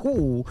a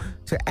tool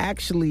to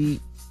actually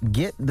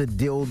get the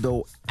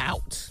dildo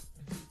out.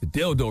 The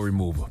dildo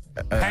remover.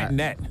 Patent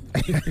that.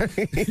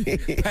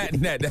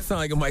 Patent that. That sounds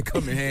like it might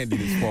come in handy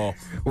this fall.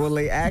 Well,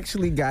 they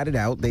actually got it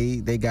out.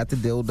 They got the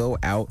dildo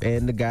out,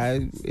 and the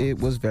guy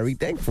was very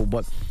thankful.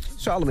 But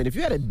Charlamagne, if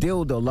you had a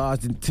dildo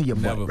lodged into your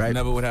butt, right?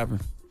 Never would happen.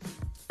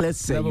 Let's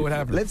say Never would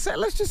happen. Let's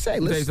just say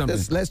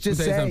Let's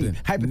just say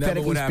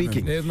hypothetically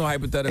speaking. There's no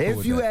hypothetical. If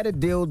with you that. had a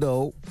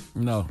dildo,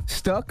 no,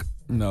 stuck,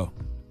 no,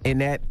 in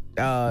that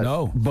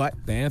no, butt,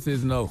 the answer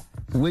is no.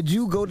 Would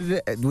you go to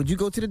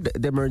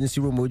the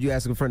emergency room, or would you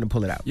ask a friend to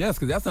pull it out? Yes,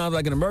 because that sounds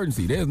like an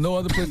emergency. There's no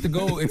other place to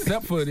go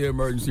except for the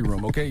emergency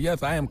room, okay?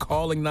 Yes, I am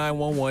calling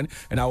 911,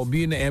 and I will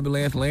be in the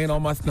ambulance laying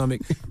on my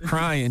stomach,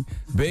 crying,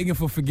 begging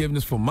for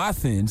forgiveness for my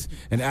sins,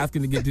 and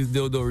asking to get this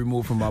dildo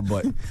removed from my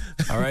butt.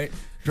 All right?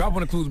 Drop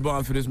on the clues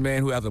bomb for this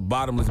man who has a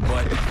bottomless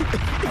butt.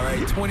 All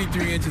right,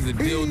 23 inches of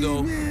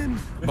dildo.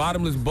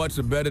 Bottomless butts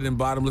are better than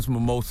bottomless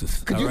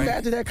mimosas. Could you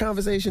imagine that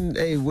conversation?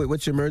 Hey,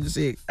 what's your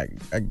emergency? I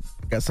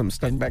got something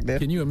stuck back there.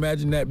 Can you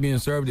imagine that being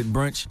served at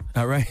brunch?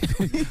 All right,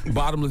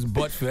 bottomless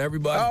butts for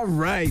everybody. All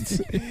right.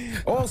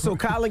 Also,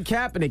 Colin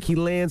Kaepernick, he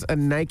lands a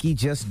Nike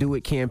Just Do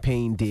It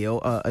campaign deal,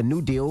 a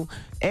new deal,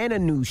 and a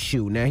new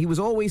shoe. Now, he was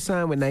always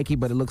signed with Nike,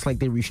 but it looks like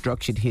they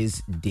restructured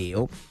his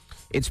deal.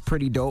 It's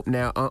pretty dope.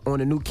 Now,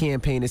 on a new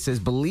campaign, it says,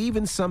 believe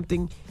in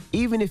something,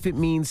 even if it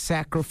means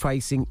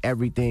sacrificing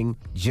everything,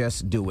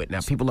 just do it.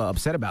 Now, people are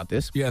upset about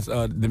this. Yes,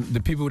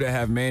 the people that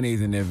have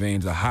mayonnaise in their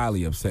veins are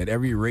highly upset.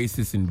 Every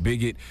racist and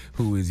bigot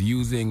who is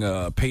using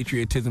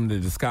patriotism to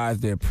disguise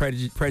their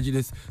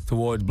prejudice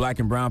towards black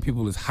and brown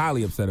people is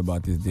highly upset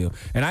about this deal.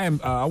 And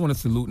I want to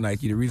salute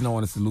Nike. The reason I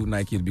want to salute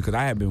Nike is because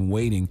I have been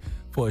waiting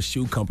for a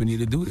shoe company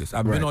to do this.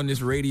 I've been on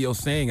this radio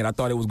saying it. I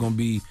thought it was going to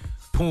be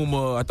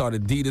Puma. I thought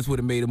Adidas would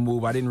have made a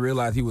move. I didn't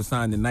realize he was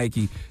signed to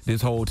Nike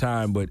this whole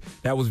time, but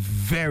that was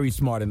very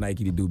smart of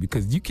Nike to do,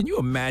 because can you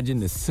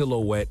imagine the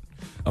silhouette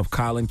of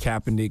Colin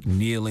Kaepernick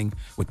kneeling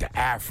with the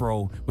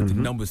afro, with the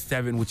number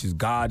 7, which is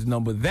God's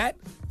number? That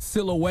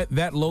silhouette,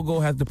 that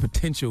logo has the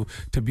potential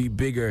to be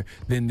bigger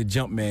than the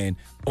Jumpman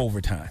over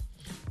time.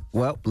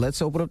 Well,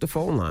 let's open up the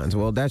phone lines.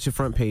 Well, that's your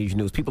front page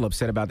news. People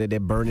upset about that. They're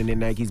burning their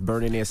Nikes,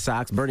 burning their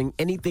socks, burning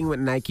anything with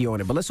Nike on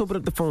it. But let's open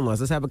up the phone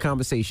lines. Let's have a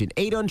conversation.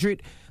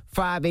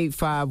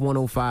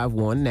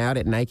 800-585-1051. Now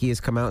that Nike has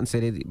come out and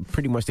said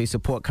pretty much they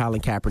support Colin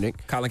Kaepernick.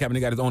 Colin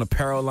Kaepernick got his own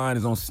apparel line,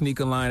 his own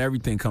sneaker line,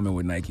 everything coming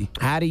with Nike.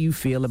 How do you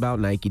feel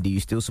about Nike? Do you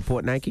still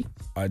support Nike?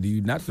 Or do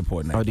you not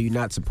support Nike? Or do you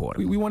not support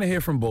them? We want to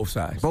hear from both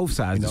sides. Both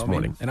sides this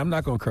morning. And I'm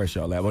not going to curse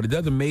y'all out, but it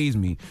does amaze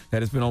me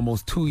that it's been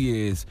almost 2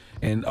 years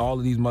and all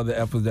of these mother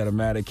effers that are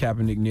mad at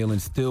Kaepernick kneeling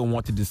still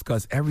want to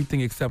discuss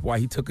everything except why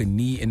he took a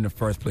knee in the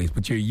first place.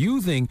 But you're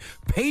using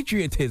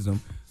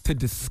patriotism to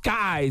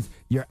disguise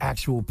your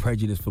actual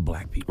prejudice for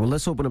black people. Well,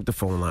 let's open up the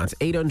phone lines.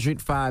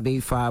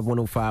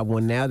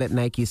 800-585-1051. Now that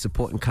Nike is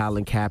supporting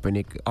Colin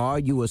Kaepernick, are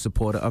you a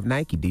supporter of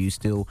Nike? Do you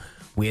still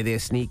wear their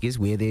sneakers,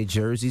 wear their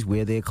jerseys,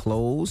 wear their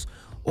clothes?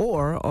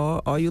 Or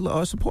are you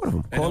a supporter of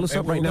them? Call us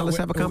up right now. Let's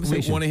have a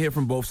conversation. We want to hear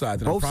from both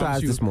sides. Both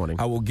sides this morning.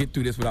 I will get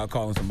through this without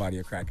calling somebody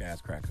a cracker-ass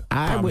cracker.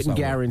 I wouldn't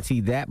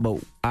guarantee that, but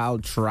I'll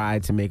try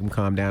to make them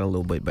calm down a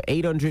little bit. But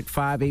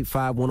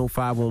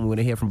 800-585-1051. We want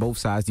to hear from both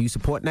sides. Do you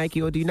support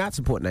Nike or do you not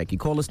support Nike?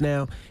 Call us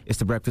now. It's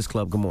The Breakfast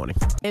Club. Good morning.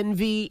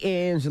 NV,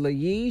 Angela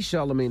Yee,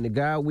 Charlamagne the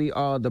Guy. We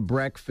are The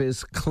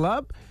Breakfast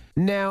Club.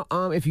 Now,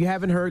 if you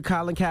haven't heard,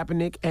 Colin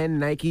Kaepernick and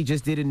Nike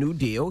just did a new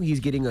deal. He's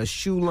getting a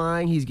shoe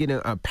line, he's getting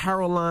an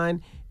apparel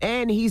line,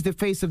 and he's the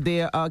face of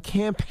their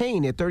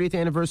campaign, their 30th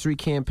anniversary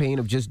campaign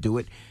of Just Do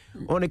It.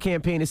 On the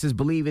campaign, it says,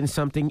 believe in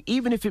something,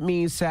 even if it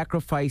means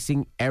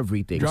sacrificing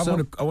everything. I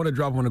want to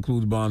drop on the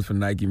clues bombs for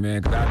Nike,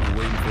 man, because I've been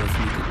waiting for a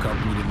sneaker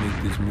company to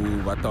make this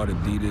move. I thought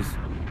Adidas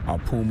or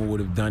Puma would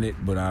have done it,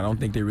 but I don't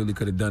think they really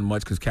could have done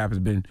much because Cap has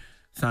been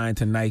signed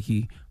to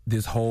Nike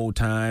this whole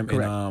time.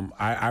 Correct. And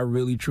I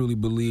really, truly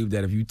believe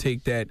that if you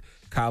take that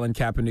Colin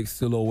Kaepernick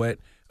silhouette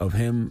of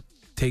him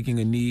taking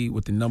a knee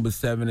with the number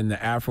 7 and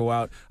the afro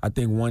out, I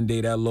think one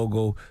day that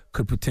logo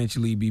could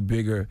potentially be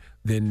bigger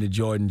than the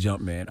Jordan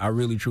Jumpman. I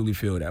really, truly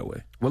feel that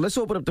way. Well, let's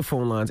open up the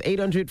phone lines.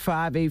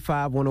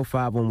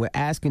 800-585-1051. We're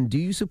asking, do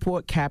you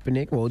support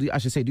Kaepernick? Well, I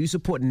should say, do you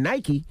support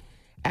Nike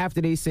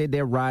after they said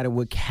they're riding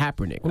with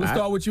Kaepernick? Well, let's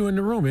start with you in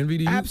the room,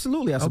 NVD.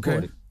 Absolutely, I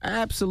support it.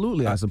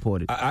 Absolutely, I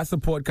support it. I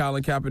support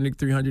Colin Kaepernick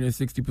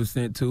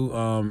 360% too.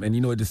 And,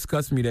 it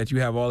disgusts me that you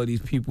have all of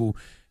these people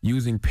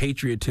using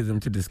patriotism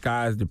to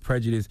disguise the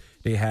prejudice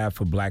they have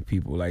for black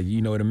people. Like,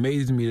 it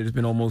amazes me that it's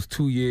been almost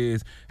 2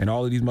 years and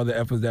all of these mother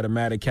effers that are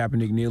mad at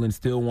Kaepernick kneeling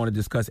still want to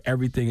discuss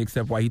everything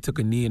except why he took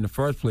a knee in the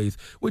first place,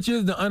 which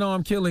is the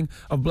unarmed killing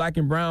of black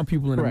and brown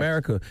people in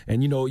America.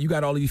 And, you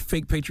got all these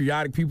fake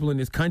patriotic people in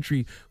this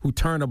country who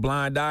turn a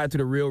blind eye to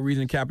the real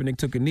reason Kaepernick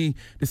took a knee,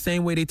 the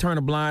same way they turn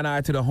a blind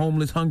eye to the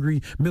homeless,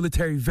 hungry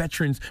military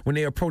veterans when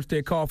they approach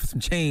their call for some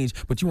change,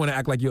 but you want to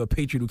act like you're a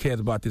patriot who cares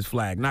about this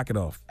flag. Knock it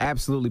off.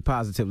 Absolutely,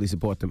 positively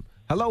support them.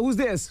 Hello, who's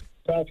this?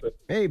 Patrick.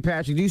 Hey,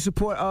 Patrick, do you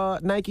support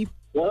Nike?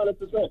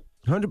 100%.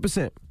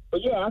 100%.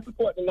 But yeah, I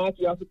support the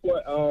Nike. I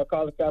support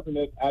Colin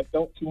Kaepernick. I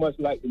don't too much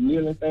like the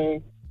kneeling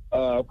thing.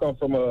 I come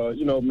from a,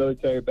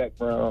 military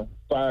background,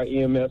 fire,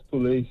 EMS,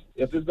 police.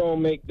 If it's going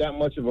to make that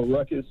much of a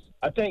ruckus,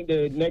 I think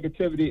the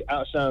negativity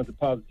outshines the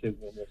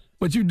positivity in this.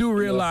 But you do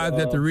realize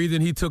that the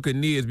reason he took a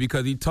knee is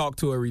because he talked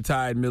to a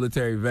retired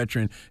military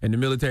veteran, and the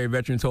military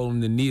veteran told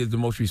him the knee is the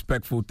most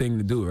respectful thing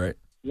to do, right?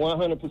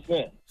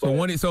 100%.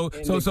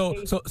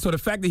 So the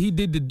fact that he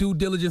did the due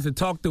diligence and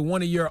talked to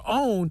one of your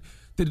own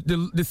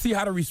to see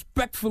how to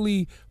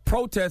respectfully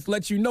protest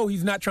lets you know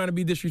he's not trying to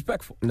be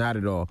disrespectful. Not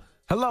at all.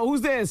 Hello,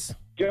 who's this?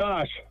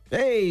 Josh.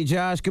 Hey,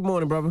 Josh. Good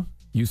morning, brother.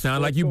 You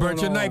sound like you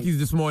burnt your Nikes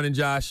this morning,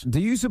 Josh. Do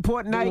you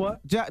support Nike?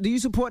 Do you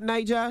support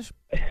Nike, Josh?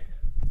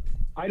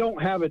 I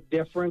don't have a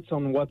difference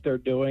on what they're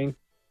doing.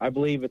 I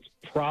believe it's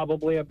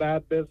probably a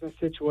bad business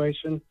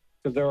situation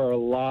because there are a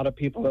lot of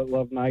people that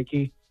love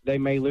Nike. They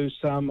may lose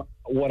some.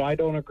 What I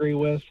don't agree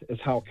with is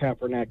how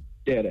Kaepernick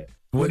did it.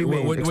 What do you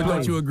mean? What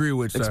don't you agree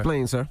with, sir?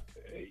 Explain, sir.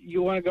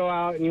 You want to go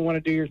out and you want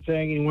to do your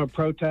thing and you want to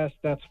protest,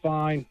 that's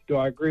fine. Do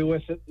I agree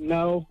with it?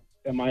 No.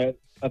 Am I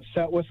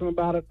upset with him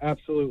about it?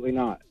 Absolutely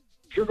not.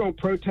 If you're going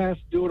to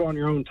protest, do it on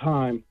your own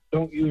time.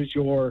 Don't use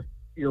your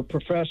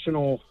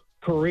professional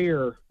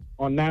career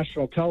on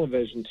national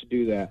television to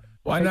do that.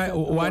 Why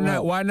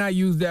not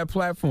use that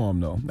platform,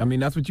 though? I mean,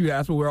 that's what you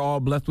asked for. We're all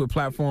blessed with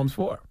platforms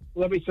for.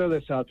 Let me throw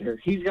this out there.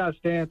 He's got a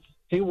stance.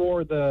 He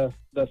wore the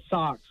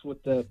socks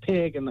with the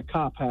pig and the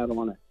cop hat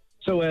on it.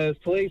 So as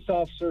police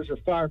officers or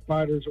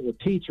firefighters or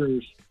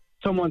teachers,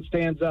 someone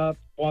stands up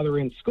while they're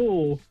in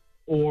school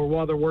or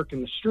while they're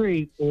working the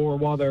street or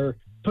while they're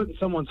putting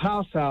someone's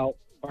house out,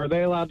 are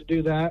they allowed to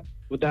do that?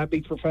 Would that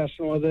be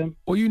professional of them?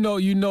 Well,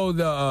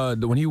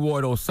 the when he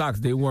wore those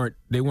socks, they weren't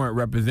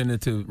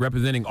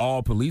representing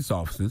all police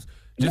officers,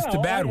 just the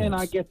bad ones. And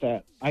I get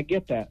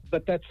that.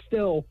 But that's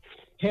still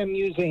him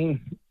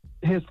using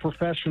his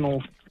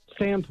professional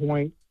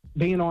standpoint,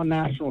 being on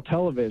national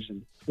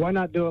television. Why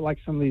not do it like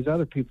some of these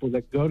other people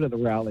that go to the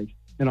rallies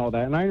and all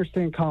that? And I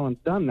understand Colin's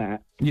done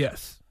that.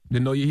 Yes.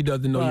 He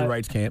does the Know Your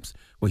Rights camps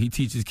where he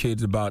teaches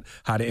kids about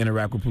how to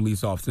interact with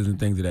police officers and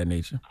things of that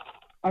nature.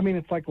 I mean,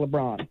 it's like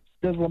LeBron.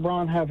 Does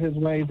LeBron have his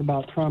ways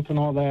about Trump and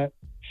all that?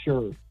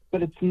 Sure.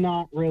 But it's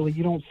not really.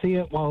 You don't see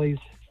it while he's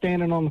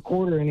standing on the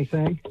court or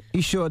anything.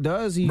 He sure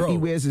does. He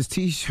wears his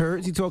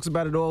T-shirts. He talks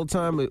about it all the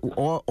time,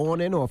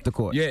 on and off the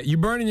court. Yeah, you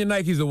burning your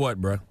Nikes or what,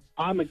 bro?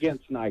 I'm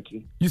against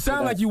Nike. You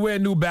sound like you wear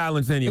New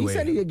Balance anyway. He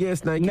said he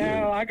against Nike.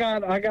 No, I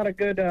got a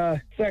good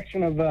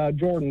section of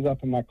Jordans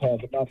up in my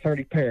closet, about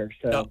 30 pairs.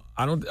 So. No,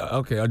 I don't.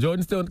 Okay, are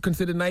Jordans still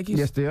considered Nikes?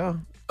 Yes, they are.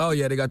 Oh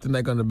yeah, they got the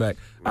Nike on the back.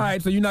 All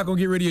right, so you're not gonna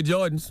get rid of your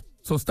Jordans.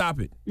 So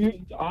stop it.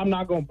 I'm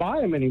not going to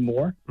buy them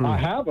anymore. I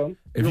have them.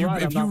 If you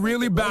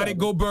really about it,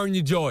 go burn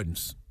your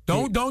Jordans.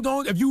 Don't.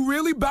 If you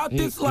really about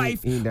this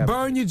life,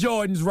 burn your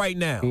Jordans right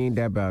now. He ain't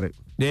that about it.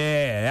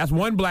 Yeah, that's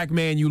one black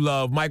man you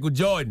love, Michael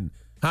Jordan.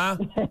 Huh?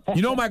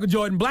 You know Michael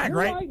Jordan black,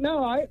 right?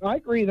 No, I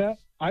agree that.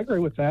 I agree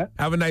with that.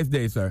 Have a nice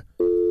day, sir.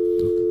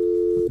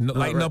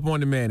 Lighten up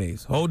on the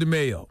mayonnaise. Hold the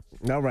mayo.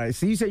 All right.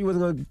 So you said you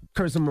wasn't going to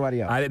curse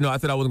somebody out. I didn't know. I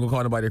said I wasn't going to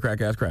call nobody a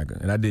crack-ass cracker,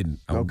 and I didn't.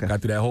 I got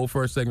through that whole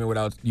first segment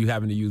without you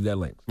having to use that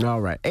link.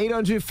 All right.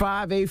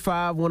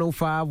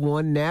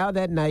 800-585-1051. Now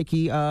that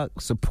Nike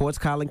supports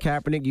Colin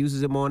Kaepernick,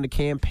 uses him on the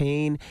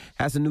campaign,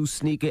 has a new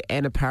sneaker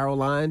and apparel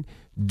line,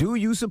 do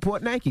you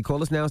support Nike?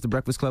 Call us now. It's The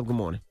Breakfast Club. Good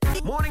morning.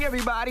 Morning,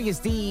 everybody. It's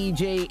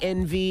DJ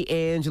NV,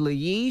 Angela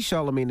Yee,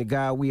 Charlamagne the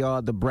Guy. We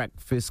are The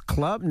Breakfast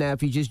Club. Now,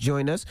 if you just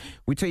joined us,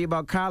 we tell you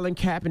about Colin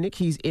Kaepernick.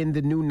 He's in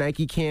the new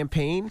Nike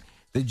campaign,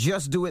 the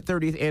Just Do It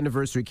 30th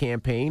anniversary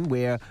campaign,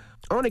 where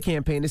on a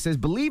campaign it says,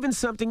 believe in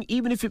something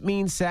even if it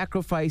means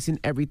sacrificing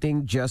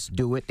everything, just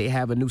do it. They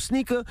have a new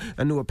sneaker,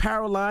 a new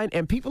apparel line,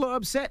 and people are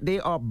upset.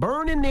 They are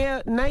burning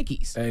their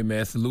Nikes. Hey,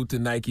 man, salute to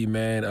Nike,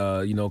 man.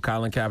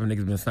 Colin Kaepernick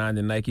has been signed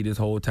to Nike this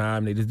whole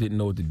time. They just didn't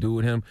know what to do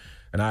with him.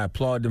 And I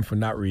applaud them for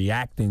not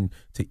reacting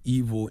to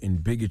evil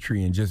and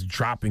bigotry and just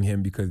dropping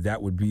him because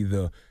that would be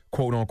the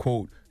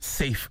quote-unquote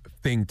safe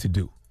thing to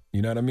do.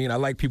 You know what I mean? I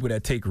like people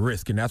that take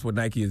risk, and that's what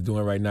Nike is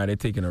doing right now. They're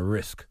taking a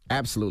risk.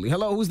 Absolutely.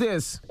 Hello, who's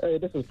this? Hey,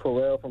 this is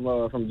Corell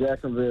from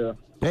Jacksonville.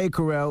 Hey,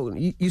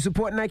 Corell. You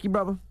support Nike,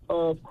 brother?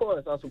 Of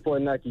course, I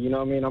support Nike. You know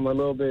what I mean? I'm a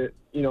little bit,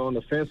 on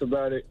the fence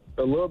about it.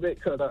 A little bit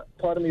because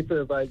part of me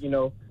feels like,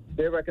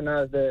 they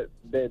recognize that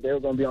they were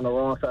going to be on the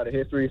wrong side of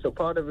history. So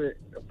part of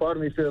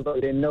me feels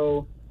like they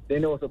know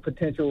it's a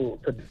potential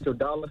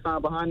dollar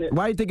sign behind it.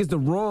 Why do you think it's the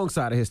wrong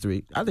side of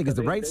history? I think it's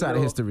the right side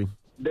of history.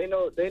 They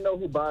know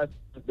who buys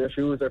their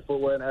shoes, their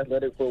footwear, and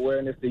athletic footwear,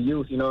 and it's the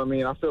youth. You know what I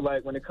mean? I feel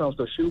like when it comes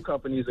to shoe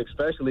companies,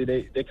 especially,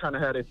 they kind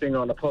of had their finger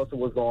on the pulse of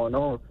what's going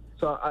on.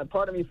 So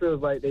part of me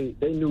feels like they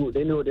knew what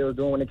they were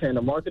doing when it came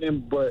to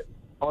marketing. But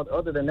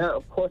other than that,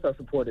 of course, I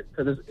support it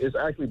because it's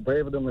actually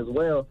brave of them as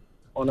well.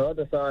 On the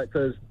other side,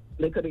 because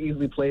they could have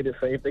easily played it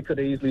safe. They could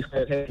have easily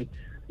said, hey,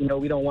 we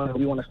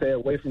want to stay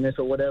away from this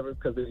or whatever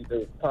because of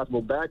the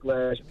possible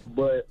backlash.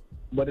 But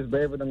but it's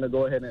brave of them to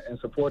go ahead and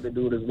support the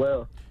dude as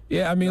well.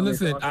 Yeah, I mean,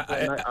 listen, So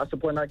I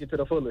support Nike to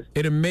the fullest.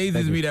 it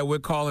amazes me that we're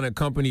calling a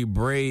company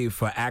brave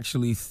for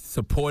actually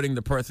supporting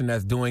the person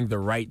that's doing the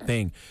right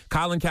thing.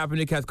 Colin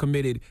Kaepernick has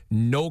committed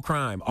no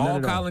crime.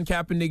 All Colin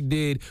Kaepernick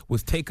did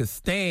was take a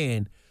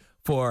stand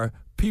for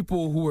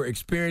people who are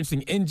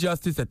experiencing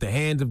injustice at the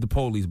hands of the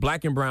police,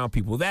 black and brown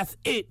people. That's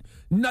it.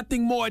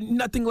 Nothing more,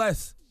 nothing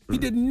less. He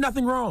did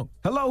nothing wrong.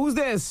 Hello, who's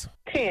this?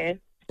 Ken.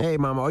 Hey,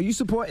 Mama, are you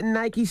supporting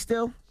Nike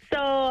still?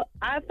 So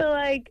I feel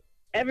like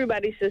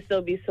everybody should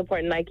still be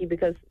supporting Nike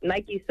because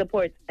Nike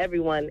supports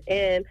everyone.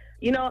 And,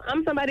 you know,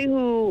 I'm somebody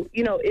who,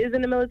 you know, is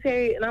in the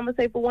military. And I'm going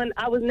to say, for one,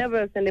 I was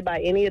never offended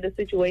by any of the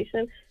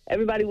situation.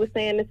 Everybody was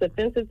saying it's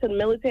offensive to the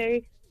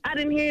military. I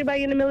didn't hear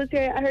anybody in the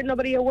military. I heard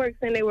nobody at work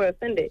saying they were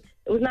offended.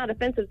 It was not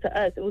offensive to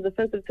us. It was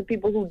offensive to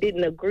people who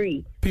didn't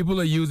agree.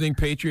 People are using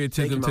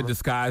patriotism to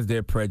disguise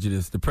their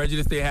prejudice. The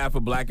prejudice they have for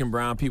black and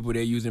brown people,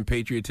 they're using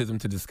patriotism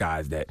to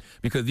disguise that.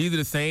 Because these are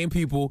the same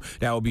people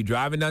that will be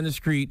driving down the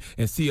street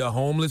and see a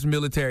homeless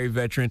military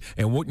veteran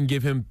and wouldn't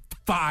give him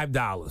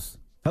 $5.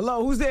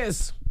 Hello, who's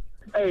this?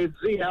 Hey,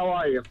 Z, how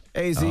are you?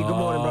 Hey, Z, good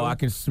morning, bro. I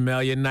can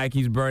smell your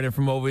Nikes burning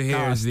from over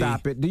here, Oh, Z.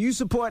 stop it. Do you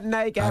support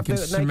Nike after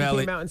Nike came smell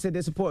it. out and said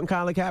they're supporting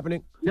Colin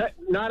Kaepernick?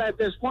 Not at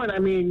this point. I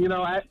mean, you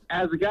know,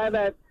 as a guy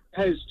that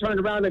has turned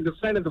around and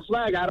defended the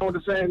flag, I don't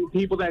defend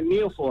people that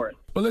kneel for it.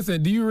 But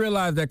listen, do you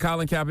realize that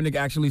Colin Kaepernick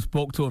actually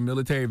spoke to a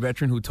military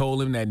veteran who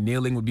told him that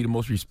kneeling would be the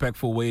most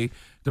respectful way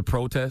to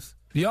protest?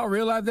 Do y'all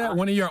realize that?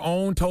 One of your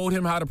own told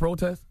him how to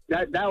protest?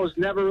 That was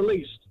never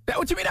released.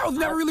 What you mean that was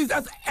never released?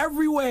 That's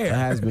everywhere. That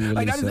has been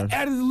released,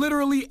 that is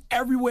literally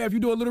everywhere. If you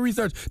do a little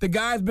research, the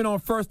guy's been on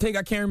First Take.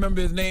 I can't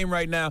remember his name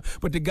right now,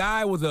 but the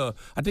guy was I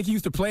think he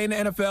used to play in the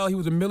NFL. He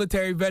was a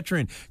military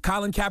veteran.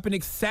 Colin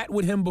Kaepernick sat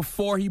with him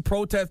before he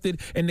protested,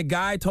 and the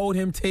guy told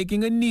him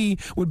taking a knee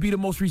would be the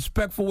most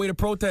respectful way to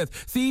protest.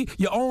 See,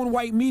 your own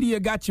white media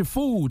got you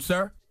fooled,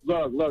 sir.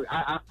 Look,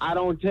 I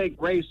don't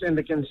take race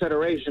into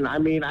consideration. I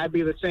mean, I'd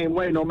be the same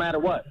way no matter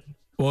what.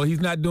 Well,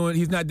 he's not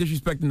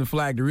disrespecting the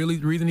flag. The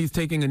reason he's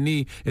taking a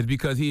knee is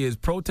because he is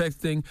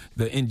protesting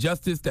the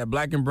injustice that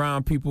black and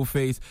brown people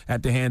face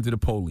at the hands of the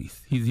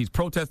police. He's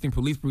protesting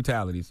police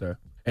brutality, sir.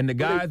 And the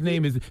guy's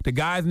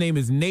name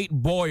is Nate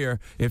Boyer.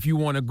 If you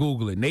want to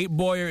Google it, Nate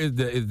Boyer is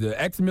the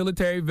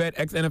ex-military vet,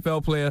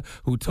 ex-NFL player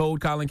who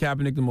told Colin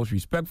Kaepernick the most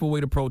respectful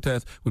way to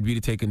protest would be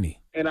to take a knee.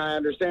 And I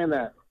understand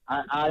that.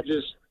 I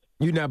just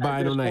you're not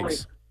buying no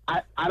Nikes.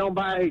 I don't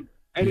buy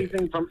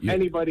anything from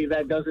anybody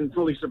that doesn't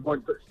fully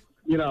support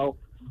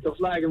the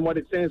flag and what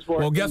it stands for.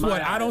 Well, guess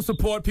what? I don't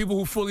support people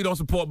who fully don't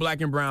support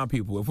black and brown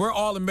people. If we're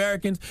all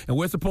Americans and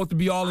we're supposed to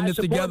be all in this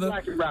together,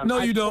 black and brown. No,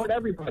 you don't.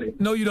 Everybody.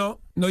 No, you don't.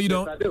 No, you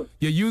don't. I do.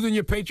 You're using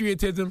your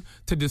patriotism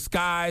to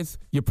disguise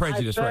your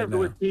prejudice right now. I serve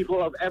with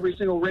people of every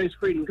single race,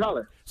 creed, and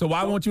color. So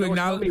why won't you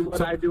acknowledge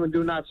what I do and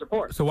do not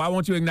support? So why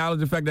won't you acknowledge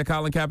the fact that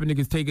Colin Kaepernick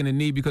is taking a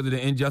knee because of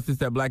the injustice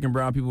that black and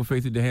brown people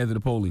face at the hands of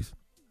the police?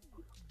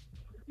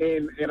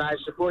 And I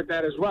support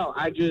that as well.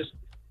 I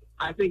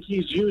think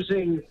he's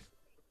using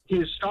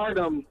his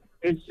stardom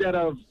instead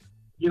of,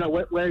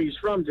 where he's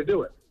from to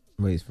do it.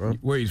 Where he's from?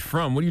 Where he's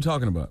from? What are you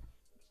talking about?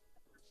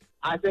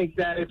 I think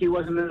that if he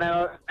wasn't an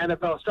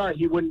NFL star,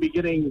 he wouldn't be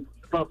getting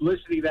the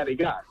publicity that he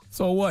got.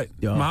 So what?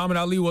 Yo. Muhammad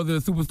Ali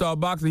wasn't a superstar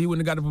boxer. He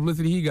wouldn't have got the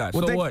publicity he got.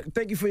 Well, what?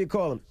 Thank you for your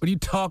calling. What are you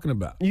talking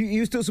about?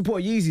 You still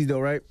support Yeezys,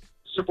 though, right?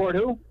 Support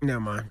who?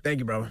 Never mind. Thank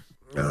you, brother.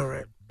 All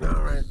right.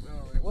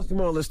 What's the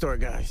moral of the story,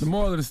 guys? The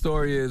moral of the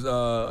story is,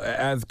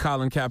 as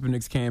Colin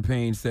Kaepernick's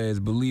campaign says,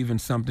 believe in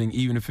something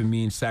even if it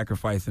means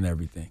sacrificing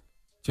everything.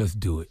 Just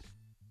do it.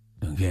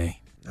 Okay?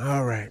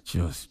 All right.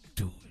 Just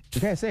do it.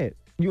 You can't say it.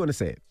 You want to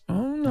say it.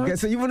 I'm not. Okay,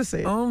 so you want to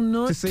say it. I'm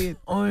not. Just say it.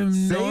 I'm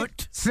say not.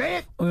 It. Say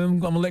it. I'm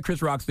going to let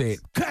Chris Rock say it.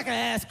 Cracker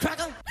ass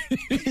cracker.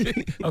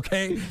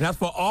 Okay? And that's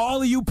for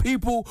all of you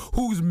people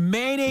whose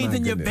mayonnaise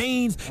in your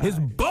veins is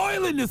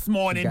boiling this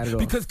morning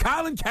because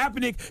Colin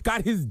Kaepernick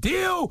got his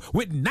deal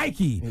with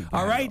Nike.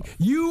 All right?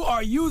 You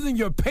are using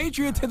your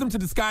patriotism to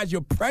disguise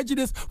your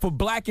prejudice for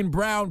black and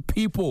brown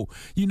people.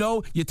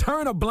 You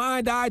turn a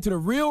blind eye to the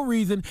real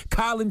reason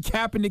Colin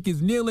Kaepernick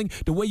is kneeling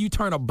the way you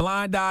turn a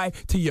blind eye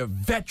to your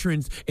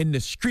veterans in the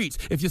streets.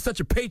 If you're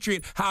such a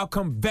patriot, how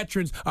come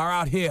veterans are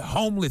out here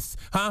homeless?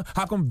 Huh?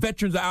 How come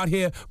veterans are out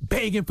here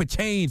begging for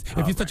change?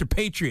 If you're such a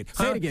patriot.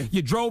 Say it again.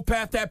 You drove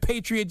past that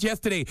patriot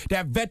yesterday,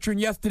 that veteran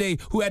yesterday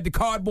who had the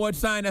cardboard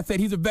sign that said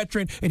he's a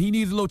veteran and he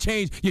needs a little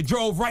change. You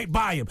drove right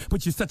by him,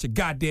 but you're such a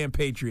goddamn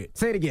patriot.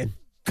 Say it again.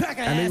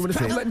 I know you want to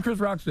say it. I'm letting Chris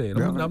Rock say it.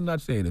 I'm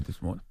not saying it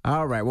this morning.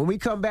 All right. When we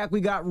come back,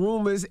 we got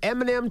rumors.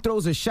 Eminem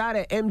throws a shot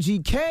at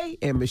MGK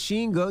and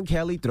Machine Gun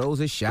Kelly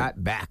throws a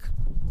shot back.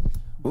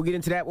 We'll get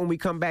into that when we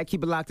come back.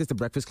 Keep it locked. It's The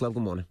Breakfast Club.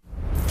 Good morning.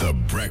 The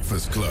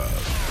Breakfast Club.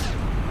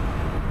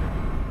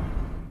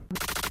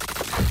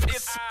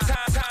 It's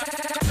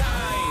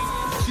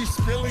time. She's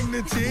spilling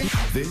the tea.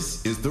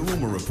 This is The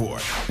Rumor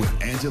Report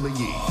with Angela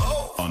Yee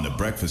on The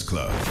Breakfast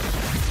Club.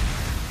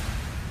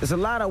 There's a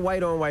lot of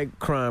white-on-white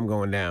crime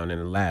going down in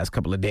the last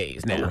couple of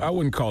days now. I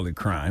wouldn't call it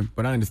crime,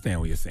 but I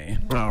understand what you're saying.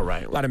 All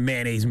right. A lot of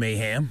mayonnaise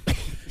mayhem.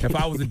 If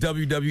I was a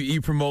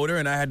WWE promoter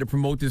and I had to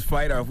promote this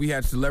fight, or if we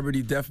had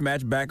Celebrity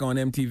Deathmatch back on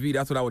MTV,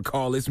 that's what I would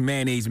call this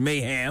Mayonnaise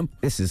Mayhem.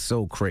 This is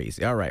so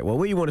crazy. All right, well,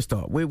 where you want to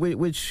start?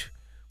 Which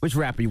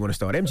rapper you want to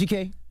start?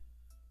 MGK?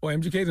 Well,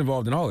 MGK's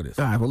involved in all of this.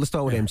 All right, well, let's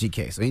start with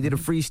MGK. So he did a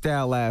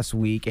freestyle last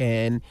week,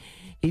 and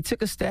he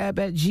took a stab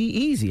at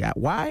G-Eazy.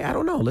 Why? I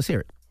don't know. Let's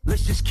hear it.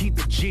 Let's just keep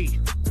it G.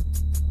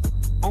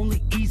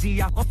 Only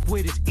easy I up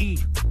with is E.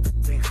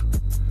 Damn.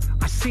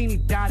 I seen he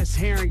dyed his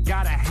hair and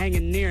got a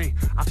hanging near him.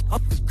 I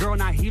up this girl,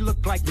 now he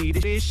look like me.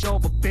 This is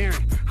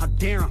overbearing. How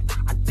dare him?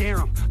 I dare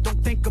him.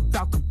 Don't think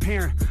about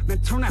comparing. Man,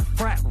 turn that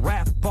frat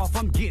rap off.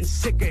 I'm getting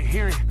sick of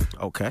hearing.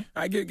 Okay.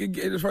 I get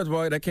first of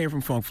all, that came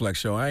from Funk Flex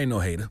show. I ain't no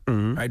hater.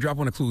 I drop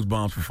one of Clues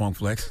bombs for Funk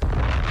Flex.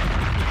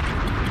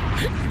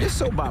 It's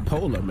so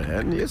bipolar,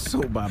 man. It's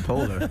so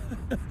bipolar.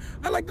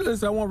 I like to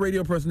listen. I want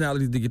radio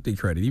personalities to get their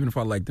credit, even if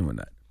I like them or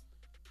not.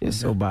 It's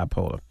so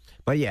bipolar.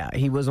 But yeah,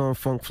 he was on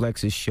Funk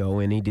Flex's show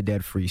and he did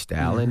that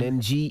freestyle. And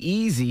then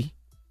G-Eazy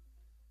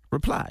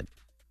replied.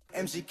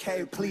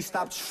 MGK, please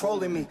stop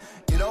trolling me.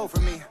 Get over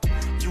me.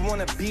 You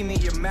wanna be me,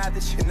 you're mad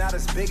that you're not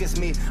as big as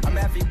me. I'm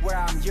everywhere,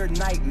 I'm your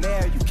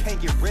nightmare, you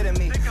can't get rid of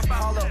me.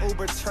 Call a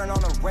Uber, turn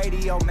on the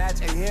radio,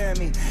 match and hearing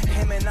me.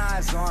 Him and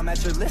I's on,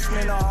 match, you're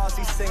listening to all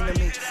he sing to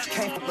me.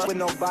 Can't fuck with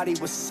nobody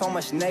with so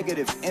much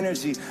negative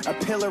energy. A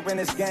pillar in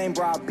this game,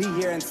 bro, I'll be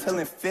here until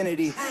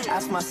infinity.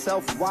 Ask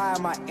myself, why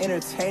am I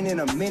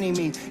entertaining a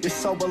mini-me? You're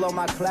so below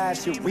my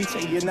class, you're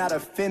reaching, you're not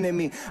offending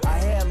me. I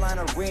headline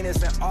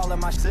arenas and all of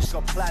my shit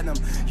go platinum.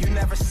 You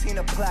never seen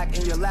a plaque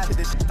in your lap,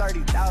 this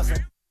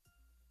 30,000.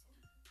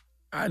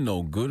 I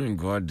know good and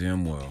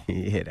goddamn well.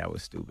 Yeah, that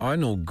was stupid. I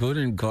know good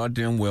and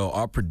goddamn well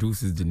our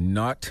producers did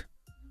not.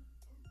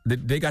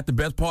 They got the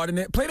best part in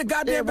it. Play the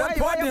goddamn best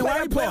part in it.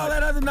 Why you play all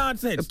that other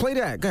nonsense? Play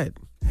that. Go ahead.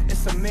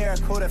 It's a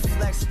miracle that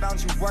Flex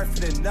found you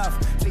worth it enough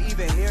to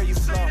even hear you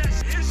flow.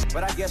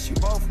 But I guess you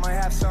both might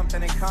have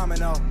something in common,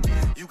 though.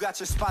 You got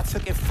your spot,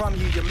 took it from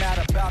you, you're mad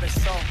about it,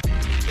 so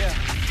yeah.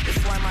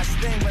 It's like my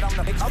sting, but I'm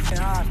the big up and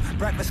high.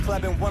 Breakfast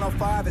Club in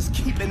 105 is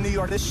keeping New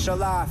York this shit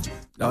alive.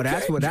 Oh,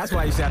 that's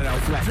why you shouted out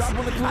Flex. Drop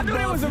on the clues. I knew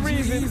there was a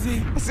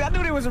reason. See, I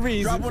knew there was a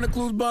reason. Drop on the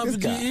clues bombs for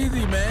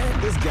G-Eazy,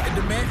 man. This guy.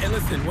 And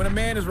listen, when a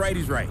man is right,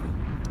 he's right.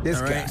 This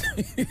guy.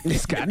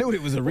 This guy. I knew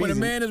it was a reason. When a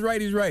man is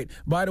right, he's right.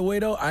 By the way,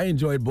 though, I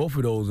enjoyed both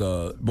of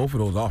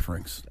those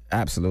offerings.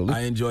 Absolutely.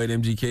 I enjoyed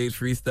MGK's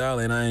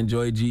freestyle, and I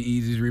enjoyed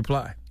G-Eazy's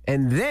reply.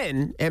 And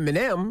then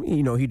Eminem,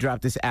 he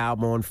dropped this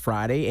album on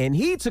Friday, and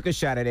he took a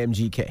shot at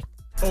MGK.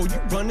 Oh,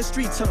 you run the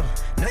streets, huh?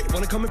 Now you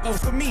wanna come and go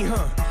for me,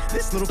 huh?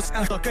 This little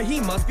sucker,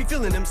 he must be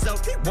feeling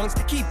himself. He wants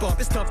to keep up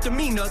his tough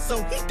demeanor,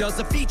 so he does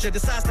a feature,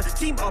 decides to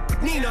team up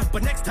with Nina.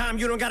 But next time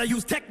you don't gotta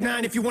use Tech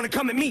 9 if you wanna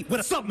come at me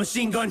with a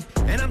submachine gun.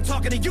 And I'm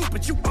talking to you,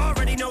 but you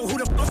already know who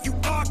the fuck you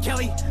are,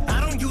 Kelly.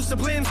 I don't use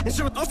sublims, and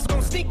sure enough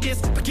don't sneak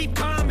this, but keep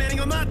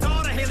commenting on my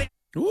daughter, Haley.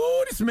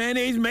 Ooh, this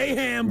Mayonnaise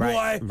Mayhem,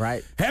 boy.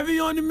 Right. Heavy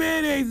on the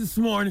mayonnaise this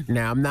morning.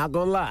 Now, I'm not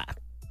gonna lie.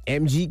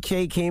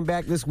 MGK came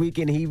back this week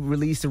and he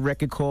released a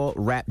record called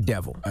Rap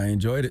Devil. I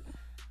enjoyed it.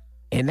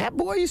 And that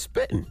boy is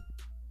spitting.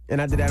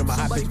 And I did that in my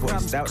high-pitched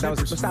voice. That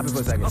was, stop it for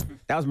a second.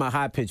 That was my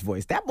high-pitched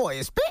voice. That boy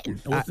is spitting.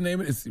 What's the name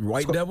of it? It's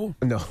White Devil?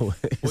 No.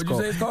 What'd you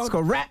say it's called? It's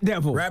called Rap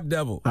Devil. Rap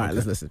Devil. All right,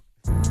 let's listen.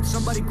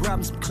 Somebody grab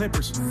him some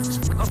clippers.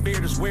 Up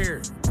beard is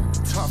weird.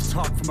 Tough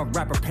talk from a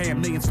rapper paying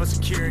millions for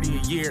security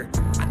a year.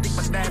 I think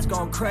my dad's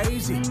gone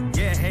crazy.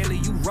 Yeah, Haley,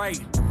 you right.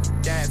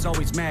 Dad's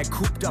always mad,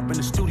 cooped up in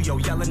the studio,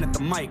 yelling at the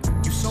mic.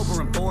 You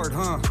sober and bored,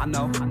 huh? I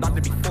know. I'm about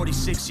to be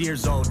 46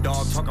 years old,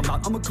 dog. Talking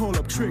about, I'ma call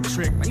up Trick.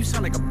 Man, you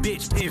sound like a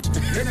bitch.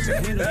 They never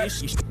handle this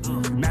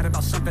shit. Mad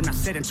about something I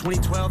said in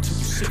 2012. Took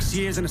you 6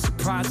 years and a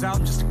surprise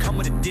album just to come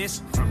with a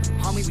diss.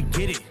 Homie, we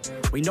get it.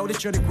 We know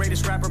that you're the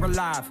greatest rapper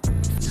alive.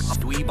 Off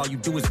the weed, all you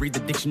do is read the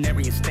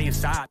dictionary and stay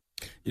inside.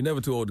 You're never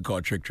too old to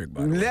call Trick,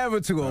 by the way. Never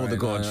too old to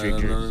call Trick.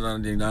 I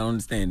don't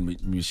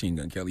understand Machine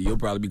Gun Kelly. You'll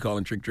probably be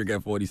calling Trick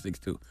at 46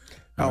 too.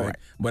 All right.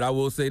 But I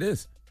will say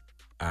this.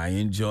 I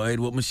enjoyed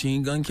what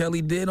Machine Gun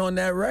Kelly did on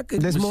that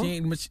record. There's more.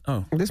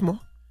 There's more.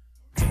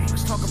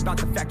 Let's talk about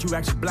the fact you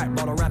actually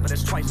blackball a rapper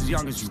that's twice as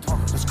young as you.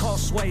 Let's call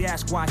Sway,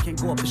 ask why I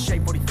can't go up to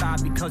Shape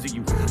 45 because of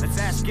you. Let's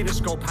ask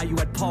Interscope how you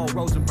had Paul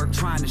Rosenberg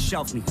trying to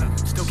shelf me.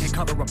 Still can't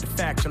cover up the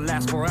fact your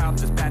last 4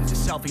 albums as bad as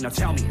your selfie. Now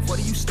tell me, what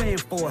do you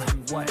stand for?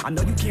 What? I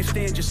know you can't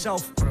stand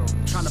yourself.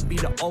 Trying to be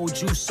the old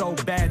you so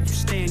bad you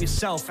stand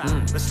yourself.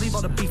 Let's leave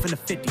all the beef in the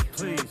 50.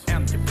 Please.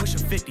 Empty, push a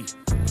 50.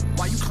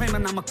 Why you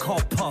claiming I'ma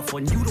call Puff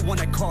when you the one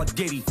that called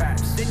Diddy?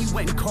 Facts. Then you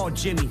went and called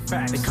Jimmy.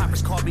 Facts. The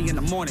conference called me in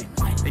the morning.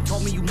 They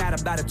told me you mad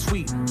about a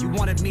tweet. You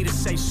wanted me to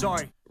say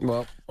sorry.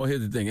 Well,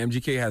 here's the thing.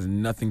 MGK has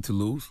nothing to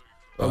lose.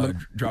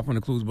 Drop on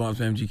the clues bombs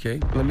for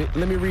MGK.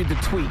 Let me read the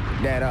tweet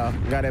that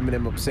got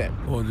Eminem upset.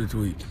 What was the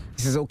tweet?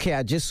 He says, okay,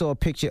 I just saw a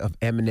picture of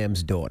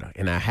Eminem's daughter,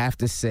 and I have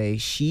to say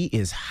she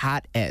is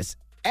hot as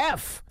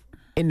F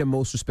in the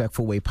most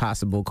respectful way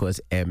possible because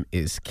M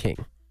is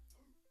king.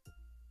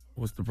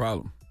 What's the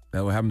problem?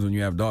 That's what happens when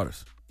you have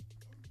daughters.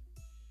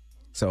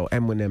 So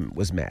Eminem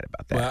was mad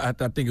about that.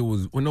 Well, I think it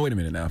was. Well, no, wait a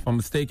minute now. If I'm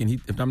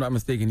not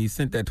mistaken, he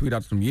sent that tweet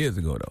out some years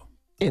ago,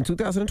 though. In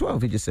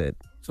 2012, he just said.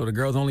 So the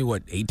girl's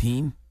only,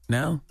 18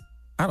 now?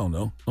 I don't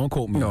know. Don't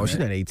quote me. No, on she's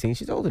that. not 18.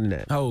 She's older than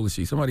that. How old is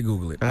she? Somebody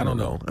Google it. I don't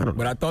know.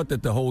 But I thought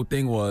that the whole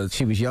thing was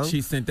she was young.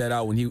 She sent that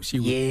out when she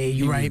was. Yeah,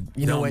 you're right.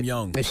 You know what?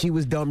 Young. If she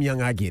was dumb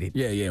young, I get it.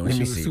 Yeah. When she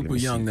was super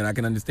young, then I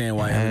can understand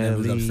why Eminem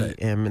was upset.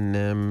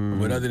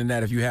 Eminem. But other than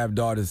that, if you have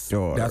daughters,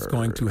 that's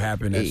going to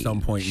happen at some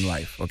point in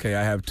life. Okay,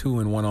 I have 2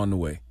 and 1 on the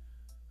way.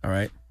 All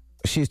right.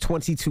 She's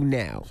 22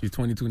 now. She's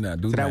 22 now.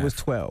 So that was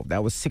 12.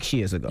 That was 6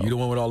 years ago. You the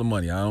one with all the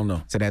money. I don't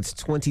know. So that's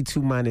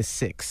 22 minus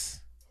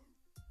 6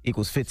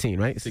 equals 15,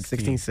 right?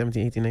 16,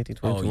 17, 18, 19,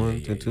 20,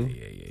 21, 22.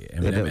 Yeah.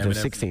 Eminem,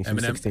 16.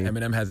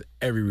 Eminem has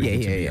every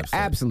reason to be upset.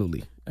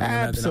 Absolutely.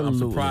 I'm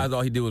surprised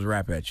all he did was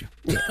rap at you.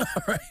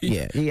 Right?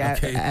 Yeah.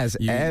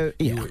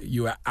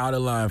 You are out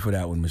of line for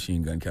that one,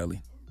 Machine Gun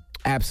Kelly.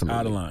 Absolutely.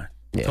 Out of line.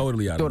 Yeah.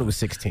 Totally out of line. Thought it was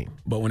 16.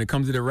 But when it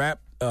comes to the rap,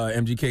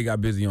 MGK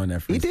got busy on that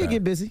freestyle. He did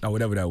get busy. Or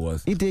whatever that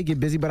was. He did get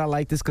busy, but I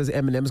like this because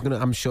Eminem's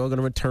I'm sure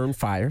gonna return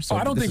fire. So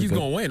I don't think he's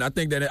gonna win. I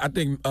think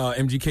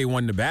MGK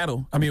won the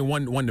battle. I mean,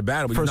 won the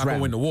battle, but he's not gonna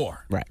win the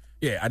war. Right.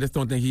 Yeah, I just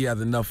don't think he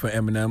has enough for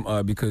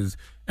Eminem because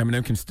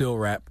Eminem can still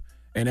rap.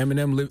 And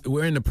Eminem,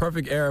 we're in the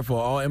perfect era for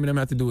all Eminem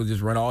has to do is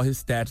just run all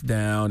his stats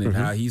down and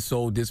how he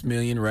sold this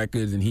million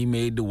records and he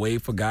made the way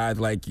for guys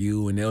like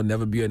you and there'll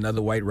never be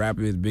another white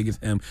rapper as big as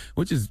him,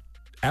 which is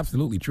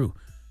absolutely true.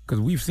 Because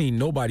we've seen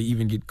nobody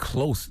even get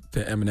close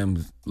to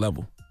Eminem's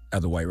level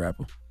as a white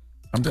rapper.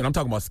 I'm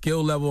talking about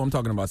skill level. I'm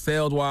talking about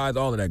sales wise,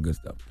 all of that good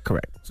stuff.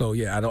 Correct. So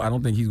yeah, I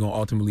don't think he's gonna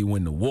ultimately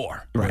win the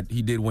war. Right. But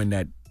he did win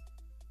that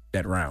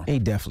round. He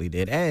definitely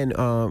did. And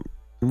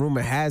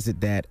rumor has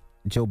it that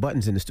Joe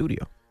Budden's in the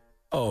studio.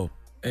 Oh,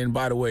 and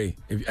by the way,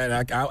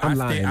 I'm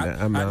lying.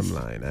 I'm lying.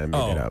 I made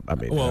that up.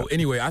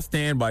 Anyway, I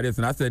stand by this,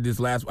 and I said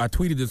I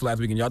tweeted this last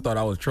week, and y'all thought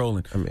I was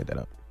trolling. I made that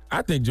up.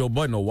 I think Joe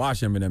Budden will wash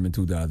Eminem in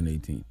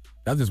 2018.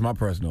 That's just my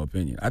personal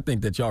opinion. I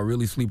think that y'all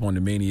really sleep on the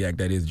maniac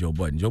that is Joe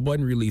Budden. Joe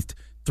Budden released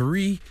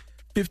 3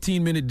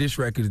 15-minute diss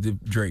records to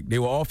Drake. They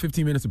were all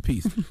 15 minutes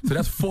apiece. So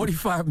that's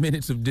 45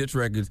 minutes of diss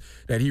records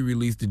that he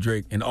released to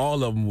Drake, and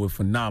all of them were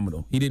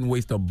phenomenal. He didn't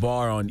waste a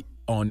bar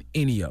on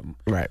any of them.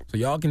 Right. So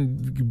y'all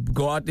can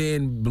go out there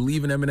and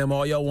believe in Eminem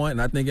all y'all want,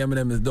 and I think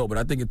Eminem is dope. But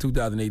I think in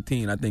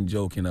 2018, I think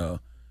Joe can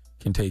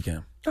take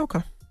him.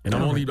 Okay. And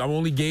I'm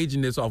only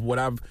gauging this off what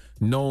I've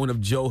known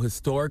of Joe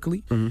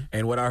historically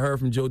and what I heard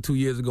from Joe 2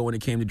 years ago when it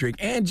came to Drake.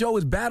 And Joe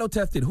is battle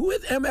tested. Who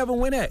has M ever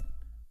win at?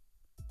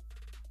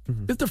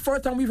 It's the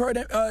first time we've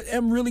heard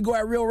M really go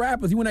at real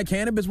rappers. He went at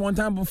Cannabis one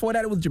time. Before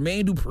that, it was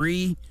Jermaine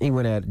Dupri. He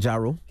went at Ja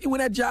Rule. He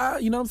went at Ja,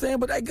 you know what I'm saying?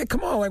 But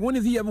come on, when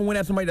has he ever went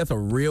at somebody that's a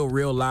real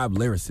live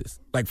lyricist?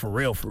 Like for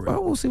real.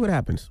 Well, we'll see what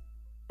happens.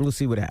 All right.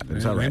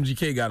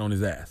 MGK got on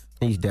his ass.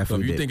 He's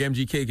definitely So if you think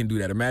MGK can do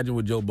that, imagine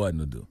what Joe Budden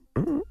will do.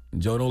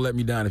 Joe, don't let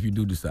me down if you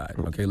do decide.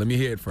 Okay, let me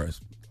hear it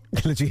first.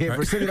 Let you hear it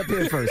first. Send it up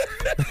here first.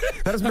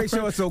 Let us make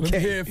sure it's okay. Let me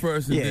hear it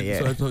first.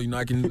 So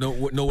I can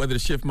know whether to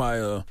shift my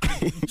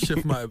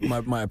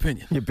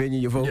opinion. Your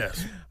opinion, your vote?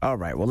 Yes. All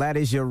right. Well, that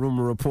is your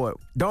rumor report.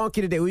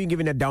 Donkey today. We ain't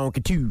giving that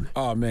donkey to.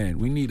 Oh, man.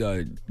 We need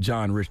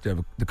John Rich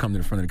to come to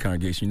the front of the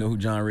congregation. You know who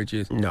John Rich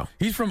is? No.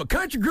 He's from a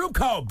country group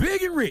called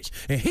Big and Rich,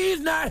 and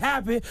he's not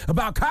happy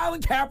about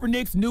Colin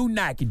Kaepernick's new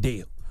Nike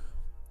deal.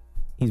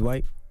 He's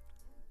white?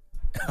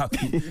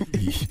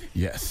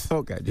 Yes.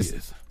 Okay,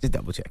 just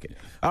double check it.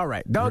 All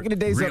right, Donkey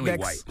Today's really up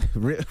next.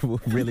 White.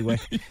 Really white.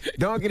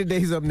 Donkey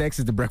Today's up next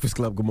is the Breakfast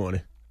Club. Good morning.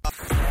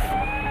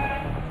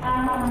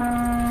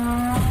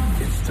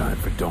 It's time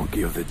for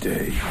Donkey of the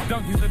Day.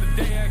 Donkeys of the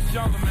Day, ask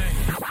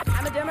Charlamagne.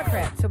 I'm a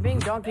Democrat, so being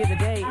Donkey of the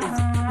Day is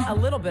a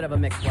little bit of a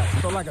mixed one.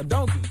 So like a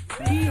donkey.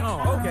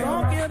 Yeehaw. Okay.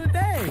 Donkey of the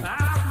Day.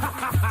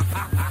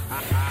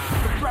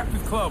 The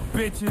Breakfast Club,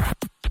 bitches.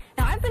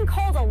 Now, I've been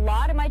called a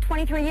lot in my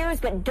 23 years,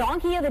 but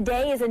Donkey of the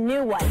Day is a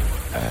new one.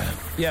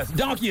 Yes,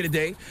 Donkey of the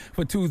Day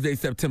for Tuesday,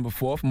 September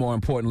 4th, more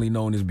importantly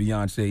known as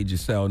Beyonce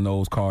Giselle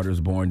Knowles Carter's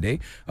Born Day.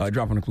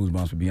 Dropping the clues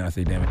bombs for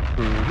Beyonce, damn it.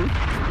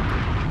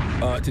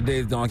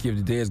 Today's Donkey of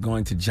the Day is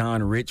going to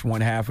John Rich,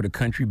 one half of the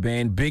country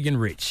band Big and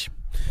Rich.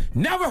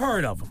 Never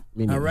heard of him.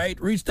 All right?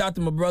 Reached out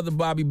to my brother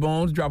Bobby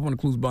Bones, dropping the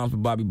clues bombs for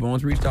Bobby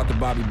Bones. Reached out to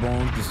Bobby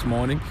Bones this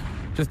morning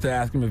just to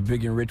ask him if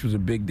Big and Rich was a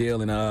big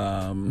deal, and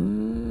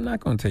I'm not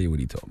going to tell you what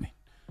he told me.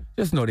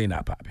 Just know they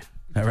not popping.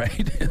 All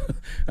right?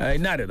 All right?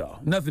 Not at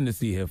all. Nothing to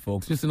see here,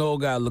 folks. Just an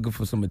old guy looking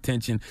for some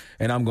attention,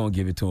 and I'm going to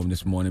give it to him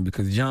this morning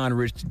because John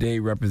Rich today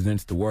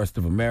represents the worst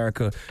of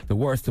America. The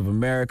worst of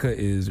America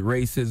is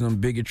racism,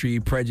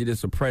 bigotry,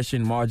 prejudice,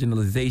 oppression,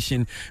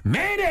 marginalization,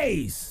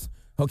 mayonnaise.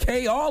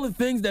 Okay? All the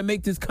things that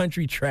make this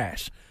country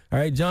trash. All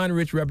right? John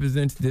Rich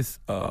represents this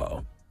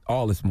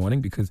all this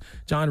morning because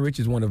John Rich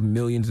is one of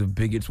millions of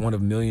bigots, one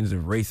of millions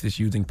of racists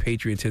using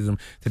patriotism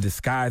to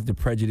disguise the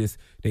prejudice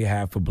they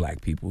have for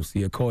black people.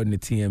 See, according to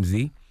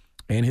TMZ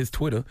and his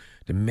Twitter,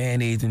 the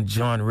mayonnaise in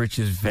John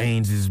Rich's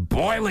veins is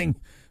boiling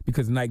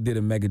because Nike did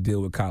a mega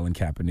deal with Colin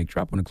Kaepernick.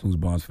 Drop on the clues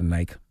bombs for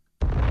Nike.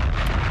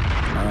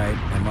 All right,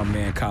 and my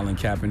man Colin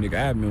Kaepernick,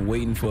 I have been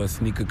waiting for a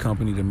sneaker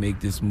company to make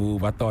this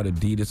move. I thought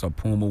Adidas or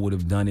Puma would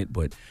have done it,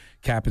 but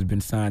Cap has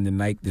been signed to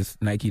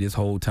Nike this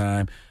whole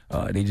time.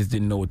 They just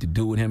didn't know what to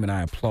do with him, and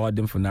I applaud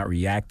them for not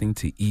reacting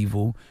to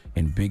evil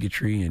and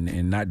bigotry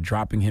and not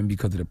dropping him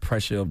because of the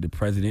pressure of the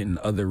president and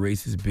other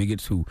racist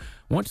bigots who,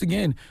 once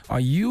again, are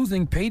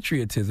using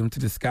patriotism to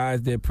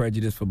disguise their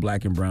prejudice for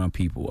black and brown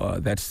people.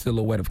 That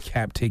silhouette of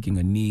Cap taking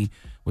a knee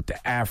with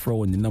the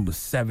afro and the number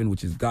 7,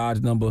 which is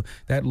God's number,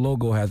 that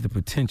logo has the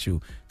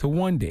potential to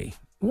one day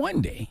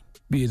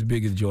be as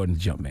big as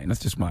Jordan's Jumpman. That's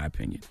just my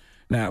opinion.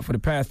 Now, for the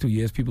past 2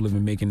 years, people have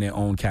been making their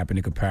own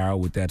Kaepernick apparel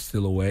with that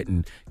silhouette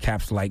and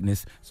Cap's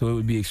likeness, so it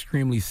would be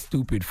extremely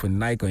stupid for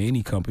Nike or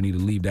any company to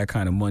leave that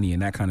kind of money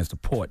and that kind of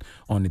support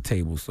on the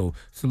table, so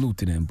salute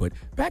to them. But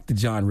back to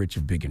John Rich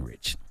of Big and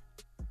Rich.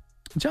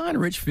 John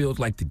Rich feels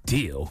like the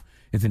deal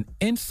is an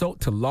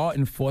insult to law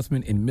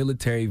enforcement and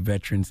military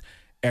veterans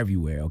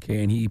everywhere,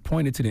 okay? And he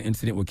pointed to the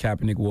incident where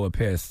Kaepernick wore a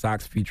pair of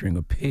socks featuring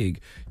a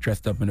pig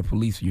dressed up in a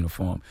police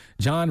uniform.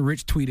 John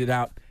Rich tweeted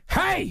out,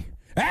 "Hey,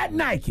 at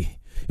Nike,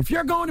 if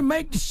you're going to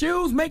make the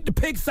shoes, make the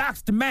pig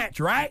socks to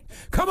match, right?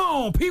 Come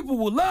on, people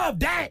will love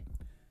that."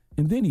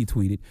 And then he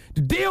tweeted,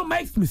 "The deal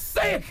makes me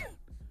sick."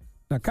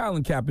 Now,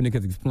 Colin Kaepernick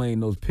has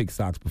explained those pig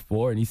socks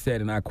before, and he said,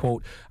 and I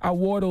quote, "I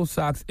wore those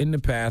socks in the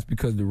past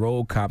because the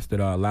rogue cops that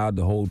are allowed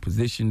to hold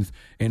positions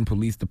in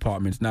police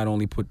departments not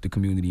only put the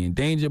community in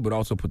danger, but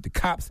also put the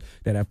cops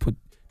that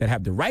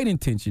have the right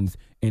intentions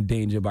in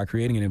danger by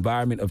creating an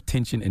environment of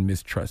tension and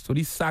mistrust." So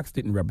these socks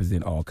didn't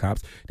represent all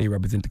cops. They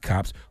represent the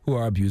cops who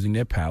are abusing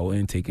their power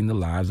and taking the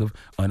lives of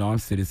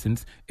unarmed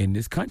citizens in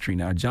this country.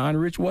 Now, John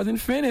Rich wasn't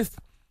finished.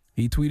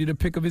 He tweeted a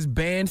pic of his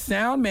band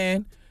sound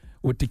man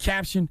with the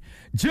caption,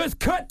 "Just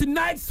cut the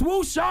Nike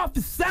swoosh off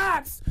the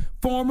socks.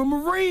 Former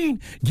Marine.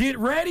 Get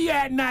ready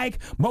at Nike.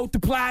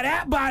 Multiply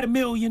that by the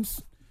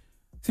millions."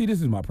 See,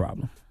 this is my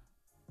problem.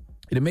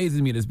 It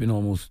amazes me that it's been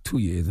almost 2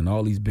 years and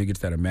all these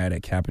bigots that are mad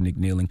at Kaepernick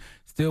kneeling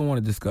still want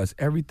to discuss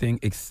everything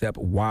except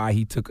why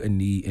he took a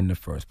knee in the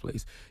first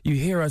place. You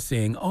hear us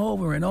saying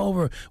over and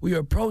over, we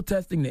are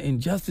protesting the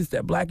injustice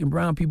that black and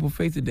brown people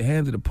face at the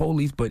hands of the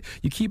police, but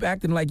you keep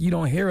acting like you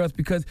don't hear us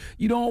because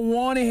you don't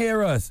want to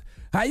hear us.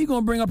 How you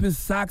going to bring up his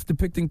socks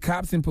depicting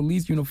cops in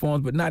police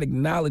uniforms but not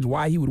acknowledge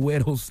why he would wear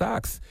those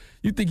socks?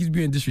 You think he's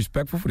being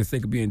disrespectful for the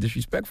sake of being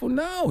disrespectful?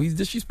 No, he's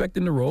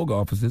disrespecting the rogue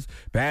officers,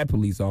 bad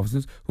police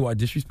officers who are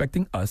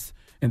disrespecting us.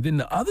 And then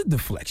the other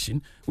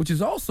deflection, which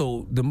is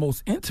also the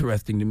most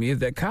interesting to me, is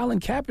that Colin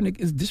Kaepernick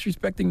is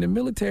disrespecting the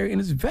military and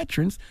his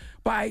veterans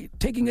by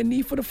taking a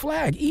knee for the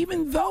flag,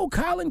 even though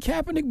Colin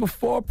Kaepernick,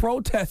 before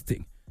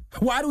protesting,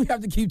 why do we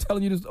have to keep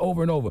telling you this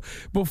over and over?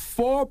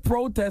 Before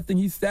protesting,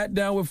 he sat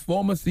down with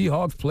former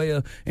Seahawks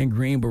player and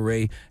Green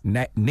Beret,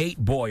 Nate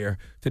Boyer,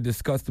 to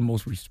discuss the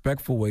most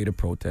respectful way to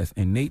protest,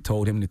 and Nate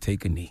told him to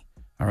take a knee.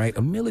 All right,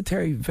 a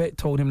military vet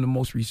told him the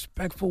most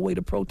respectful way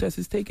to protest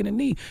is taking a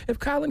knee. If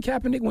Colin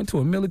Kaepernick went to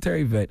a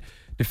military vet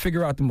to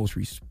figure out the most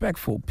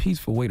respectful,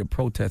 peaceful way to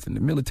protest, and the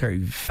military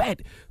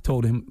vet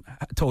told him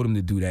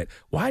to do that,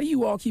 why do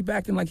you all keep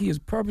acting like he is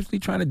purposely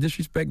trying to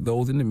disrespect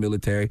those in the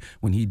military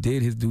when he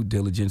did his due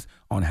diligence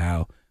on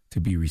how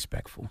to be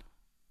respectful?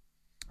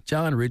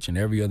 John Rich and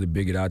every other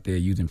bigot out there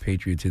using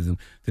patriotism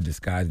to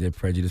disguise their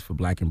prejudice for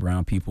black and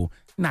brown people,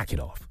 knock it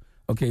off.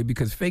 Okay,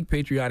 because fake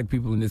patriotic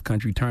people in this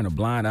country turn a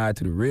blind eye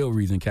to the real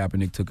reason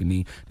Kaepernick took a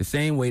knee, the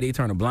same way they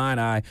turn a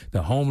blind eye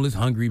to homeless,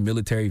 hungry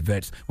military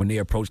vets when they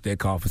approach their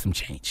call for some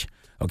change.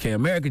 Okay,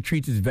 America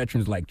treats its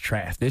veterans like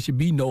trash. There should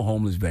be no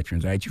homeless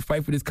veterans, all right? You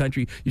fight for this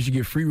country, you should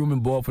get free room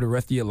and board for the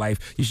rest of your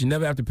life. You should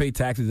never have to pay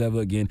taxes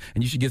ever again,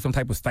 and you should get some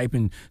type of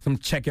stipend, some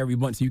check every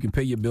month so you can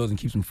pay your bills and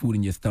keep some food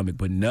in your stomach.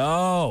 But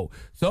no,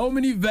 so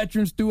many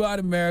veterans throughout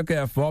America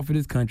have fought for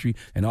this country,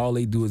 and all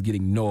they do is get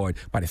ignored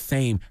by the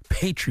same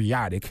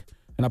patriotic,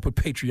 and I put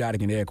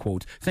patriotic in air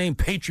quotes, same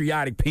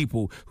patriotic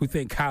people who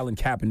think Colin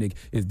Kaepernick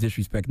is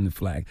disrespecting the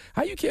flag.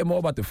 How you care more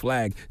about the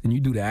flag than you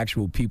do the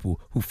actual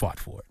people who fought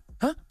for it?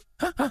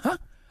 Huh?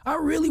 I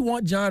really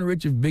want John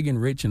Rich of Big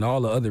and Rich and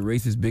all the other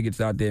racist bigots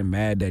out there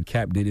mad that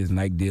Cap did his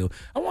Nike deal.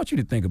 I want you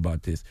to think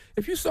about this.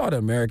 If you saw the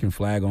American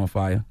flag on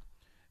fire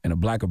and a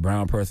black or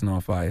brown person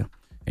on fire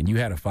and you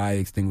had a fire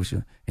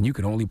extinguisher and you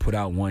could only put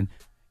out one,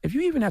 if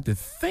you even have to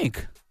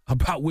think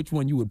about which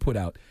one you would put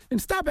out, then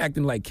stop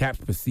acting like Cap's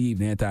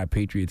perceived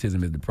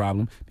anti-patriotism is the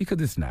problem,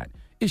 because it's not.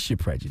 It's your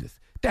prejudice.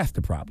 That's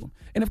the problem.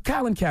 And if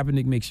Colin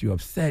Kaepernick makes you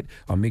upset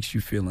or makes you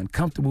feel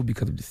uncomfortable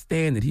because of the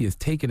stand that he has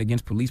taken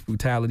against police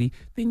brutality,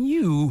 then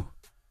you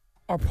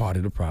are part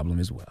of the problem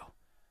as well.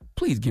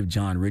 Please give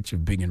John Rich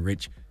of Big and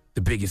Rich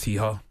the biggest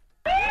hee-haw.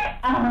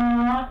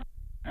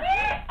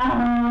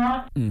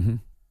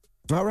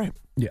 All right.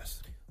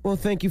 Yes. Well,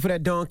 thank you for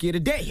that donkey of the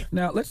day.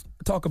 Now, let's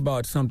talk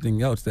about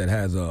something else that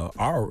has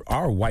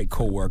our white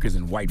co-workers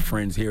and white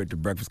friends here at the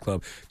Breakfast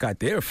Club got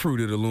their Fruit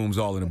of the Looms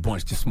all in a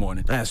bunch this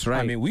morning. That's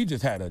right. I mean,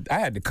 I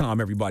had to calm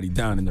everybody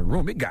down in the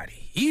room. It got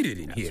heated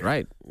in here. That's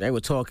right. They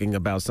were talking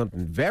about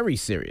something very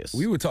serious.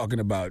 We were talking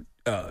about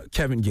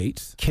Kevin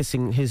Gates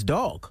kissing his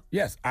dog.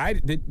 Yes.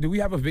 Do we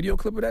have a video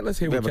clip of that? Let's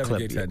hear what Kevin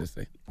Gates had to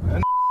say.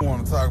 That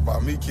want to talk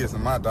about me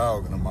kissing my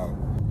dog in the mouth.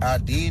 I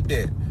did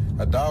that.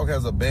 A dog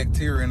has a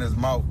bacteria in his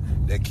mouth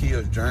that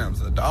kills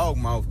germs. A dog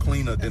mouth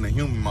cleaner than a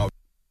human mouth.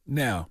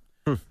 Now,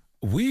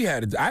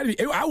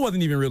 I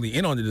wasn't even really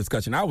in on the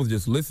discussion. I was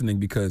just listening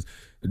because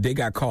they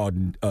got called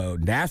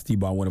nasty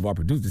by one of our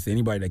producers.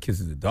 Anybody that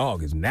kisses a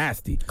dog is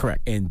nasty.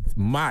 Correct. And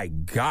my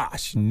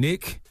gosh,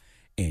 Nick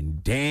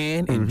and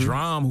Dan and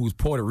Drum, who's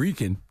Puerto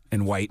Rican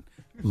and white,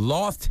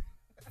 lost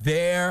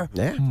their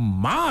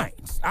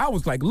minds. I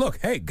was like, look,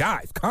 hey,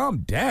 guys,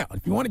 calm down.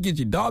 If you want to get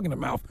your dog in the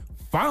mouth,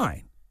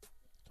 fine.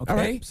 Okay? All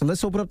right, so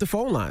let's open up the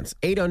phone lines.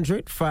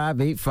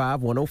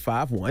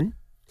 800-585-1051.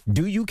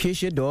 Do you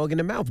kiss your dog in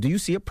the mouth? Do you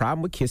see a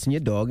problem with kissing your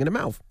dog in the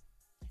mouth?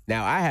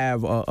 Now, I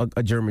have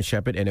a German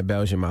Shepherd and a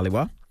Belgian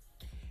Malinois.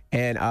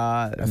 And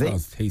that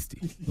sounds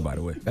tasty, by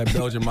the way. That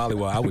Belgian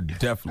Malinois, I would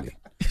definitely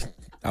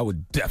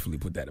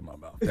put that in my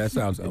mouth. That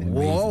sounds amazing.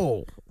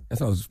 Whoa. That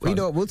sounds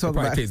we'll talk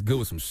about it. Tastes good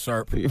with some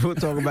syrup. We'll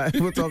talk about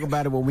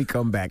it when we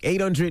come back.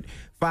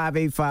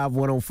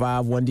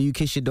 800-585-1051. Do you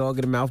kiss your dog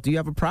in the mouth? Do you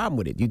have a problem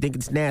with it? Do you think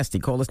it's nasty?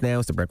 Call us now.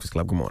 It's The Breakfast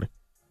Club. Good morning.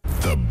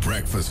 The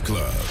Breakfast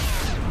Club.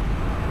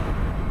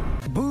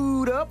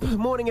 Boot up.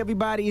 Morning,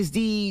 everybody. It's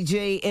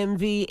DJ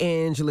MV,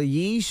 Angela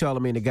Yee,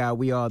 Charlamagne the Guy.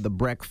 We are The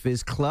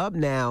Breakfast Club.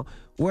 Now,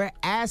 we're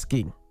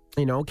asking,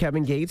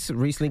 Kevin Gates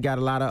recently got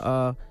a lot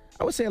of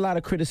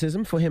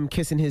criticism for him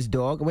kissing his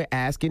dog. And we're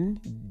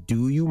asking,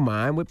 do you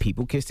mind when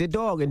people kiss their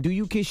dog? And do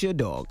you kiss your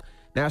dog?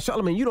 Now,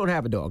 Charlamagne, you don't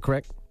have a dog,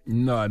 correct?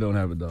 No, I don't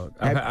have a dog.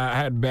 I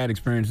had bad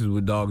experiences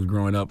with dogs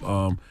growing up.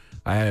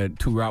 I had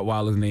 2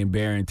 Rottweilers named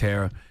Bear and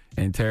Tara.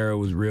 And Tara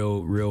was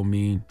real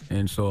mean.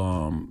 And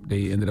so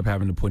they ended up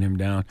having to put him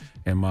down.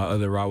 And my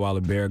other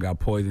Rottweiler Bear got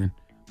poisoned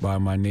by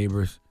my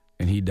neighbors,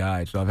 and he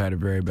died. So I've had a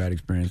very bad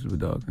experience with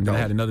dogs. And then I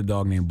had another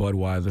dog named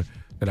Budweiser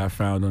that I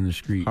found on the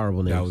street.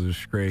 Horrible names. That was a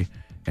stray.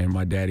 And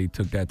my daddy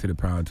took that to the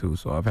pound, too.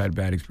 So I've had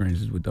bad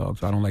experiences with dogs.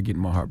 So I don't like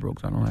getting my heart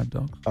broke, so I don't have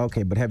dogs.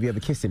 Okay, but have you ever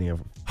kissed any of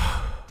them?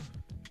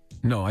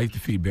 No, I used to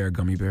feed Bear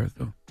gummy bears,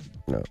 though.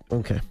 No,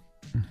 okay.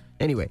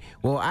 Anyway,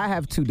 well, I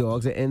have 2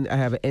 dogs, and I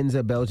have an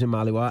Enza Belgian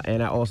Malinois,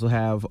 and I also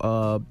have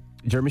a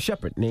German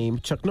Shepherd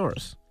named Chuck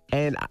Norris.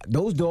 And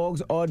those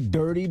dogs are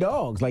dirty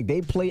dogs. Like,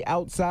 they play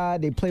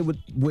outside, they play with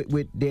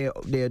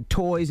their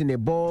toys and their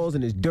balls,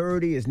 and it's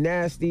dirty, it's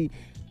nasty.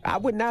 I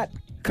would not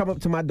come up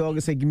to my dog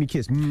and say, give me a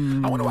kiss.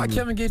 I wonder why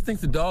Kevin Gates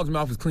thinks the dog's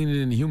mouth is cleaner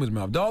than the human's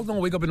mouth. Dogs don't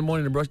wake up in the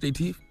morning and brush their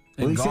teeth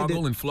and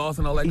gargle and floss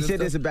and all that good stuff. He said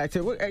there's a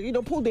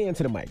bacteria. Pull Dan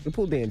to the mic.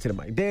 Pull Dan to the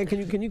mic. Dan,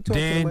 can you talk to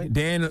the mic?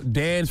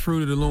 Dan's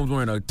Fruit of the Loom's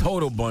wearing a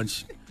total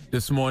bunch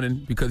this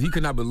morning because he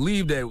could not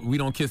believe that we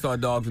don't kiss our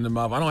dogs in the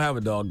mouth. I don't have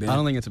a dog, Dan. I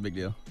don't think it's a big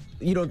deal.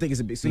 You don't think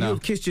it's a big deal? So No.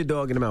 you've kissed your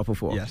dog in the mouth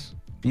before? Yes.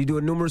 You do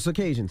it numerous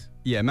occasions?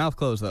 Yeah, mouth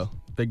closed, though.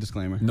 Big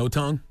disclaimer. No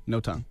tongue? No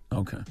tongue.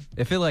 Okay.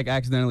 If it,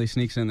 accidentally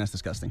sneaks in, that's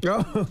disgusting.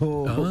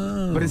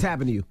 Oh. But it's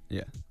happened to you?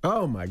 Yeah.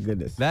 Oh, my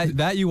goodness.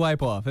 That you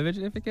wipe off. If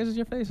it kisses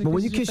your face, But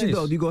when you kiss your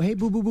dog, do you go, hey,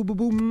 boo, boo, boo, boo,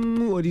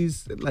 boo, or do you,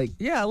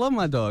 Yeah, I love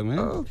my dog, man.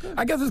 Oh, okay.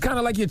 I guess it's kind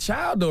of like your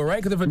child, though,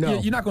 right? Because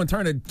you're not going to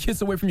turn a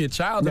kiss away from your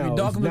child. No, Every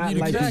dog's going to be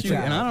it's to not kiss like you.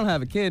 your And I don't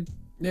have a kid.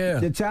 Yeah.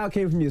 The child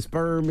came from your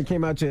sperm. It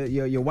came out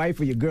your wife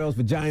or your girl's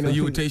vagina. So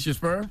you would taste your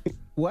sperm?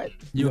 What?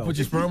 You No. would put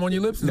your sperm on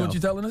your lips? Is what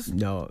you're telling us?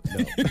 No.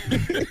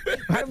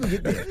 How did we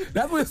get there?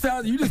 That's what it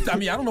sounds. I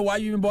don't know why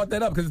you even brought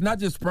that up because it's not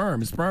just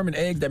sperm. It's sperm and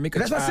eggs that make a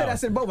That's child. what I said. I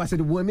said both. I said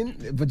the woman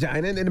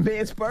vagina and the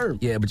man's sperm.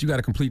 Yeah, but you got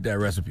to complete that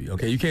recipe,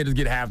 okay? You can't just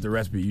get half the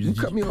recipe. You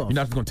cut me off. You're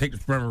not just going to take the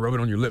sperm and rub it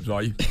on your lips,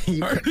 are you?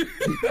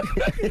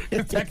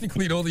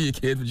 Technically, those are your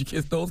kids, but you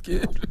kiss those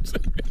kids.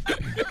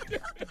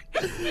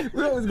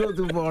 We always go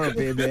too far up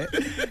here, man.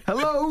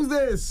 Hello, who's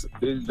this?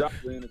 This is Josh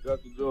in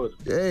Augusta, Georgia.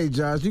 Hey,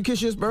 Josh, you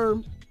kiss your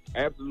sperm?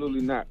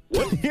 Absolutely not.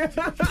 What? Wait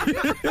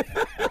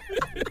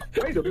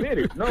a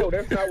minute. No,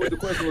 that's not what the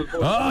question was supposed to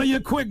be. Oh, you're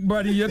quick,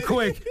 buddy. You're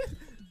quick.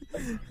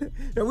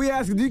 And we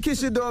asking, do you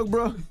kiss your dog,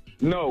 bro?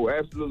 No,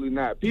 absolutely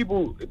not.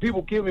 People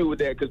kill me with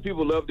that because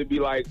people love to be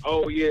like,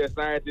 oh, yeah,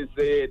 scientists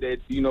said that,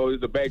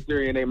 there's a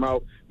bacteria in their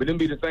mouth. But then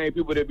be the same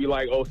people that be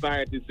like, oh,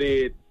 scientists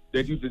said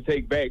that you should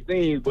take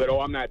vaccines, but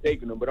I'm not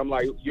taking them. But I'm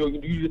like, you're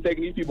just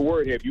taking these people's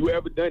word. Have you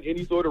ever done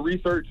any sort of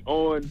research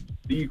on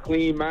these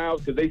clean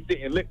mouths? Because they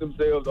sit and lick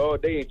themselves all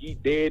day and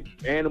eat dead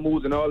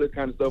animals and all this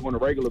kind of stuff on a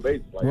regular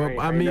basis. Like, Well,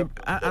 I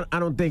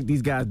don't think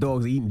these guys'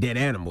 dogs are eating dead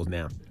animals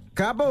now.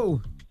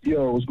 Cabo.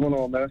 Yo, what's going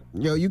on, man?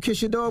 Yo, you kiss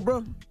your dog,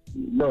 bro?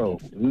 Bro,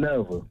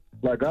 never.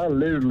 Like, I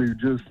literally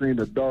just seen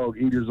a dog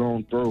eat his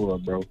own throw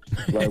up, bro.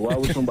 Like, why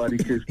would somebody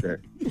kiss that?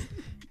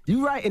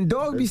 You right, and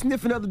dogs be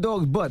sniffing other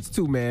dogs' butts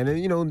too, man,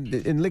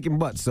 and licking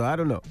butts. So I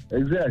don't know.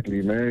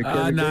 Exactly, man.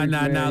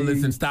 Nah.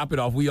 Listen, stop it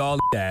off. We all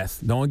ass.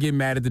 Don't get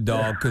mad at the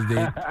dog because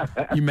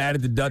you mad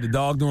at the dog. The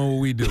dog doing what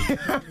we do.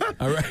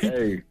 All right.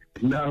 Hey,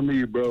 not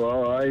me,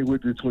 bro. I ain't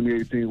with the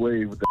 2018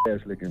 wave with the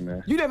ass licking,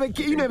 man. You never ate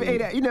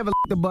that. You never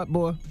licked the butt,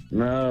 boy.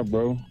 Nah,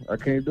 bro. I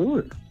can't do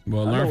it.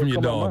 Well, learn from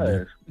your dog,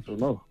 man. So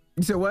no.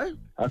 You said what?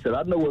 I said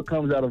I know what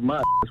comes out of my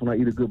ass when I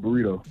eat a good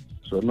burrito.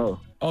 So no.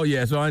 Oh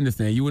yeah, so I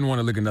understand. You wouldn't want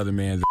to lick another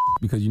man's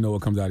because you know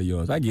what comes out of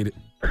yours. I get it.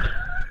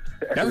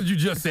 That's what you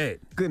just said.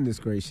 Goodness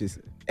gracious.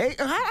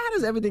 How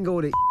does everything go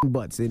with the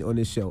butts on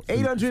this show?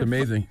 800 It's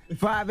amazing.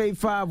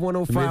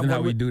 585-1051. It's amazing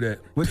how we do that.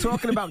 We're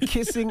talking about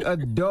kissing a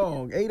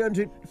dog.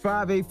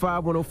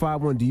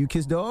 800-585-1051. Do you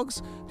kiss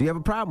dogs? Do you have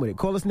a problem with it?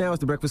 Call us now. It's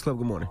The Breakfast Club.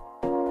 Good morning.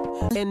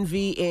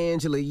 NV,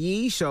 Angela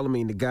Yee,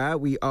 Charlamagne the Guy.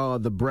 We are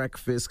The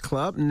Breakfast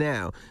Club.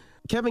 Now,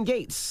 Kevin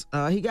Gates,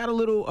 he got a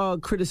little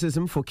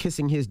criticism for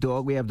kissing his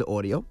dog. We have the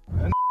audio.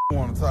 That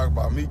want to talk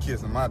about me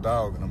kissing my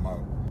dog in the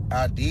mouth.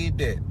 I did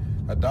that.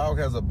 A dog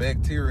has a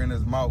bacteria in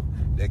his mouth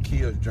that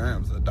kills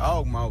germs. A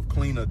dog mouth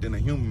cleaner than a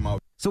human mouth.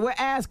 So we're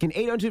asking,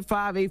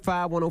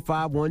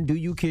 800-585-1051, do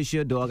you kiss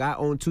your dog? I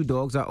own 2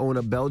 dogs. I own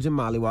a Belgian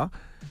Malinois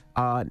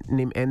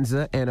named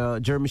Enza and a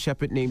German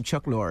Shepherd named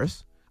Chuck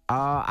Norris.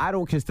 I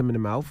don't kiss them in the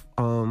mouth.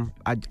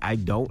 I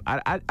don't.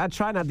 I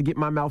try not to get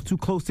my mouth too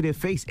close to their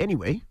face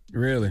anyway.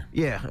 Really?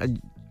 Yeah.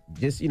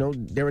 Just,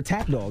 they're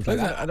attack dogs. Like,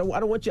 I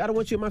don't want you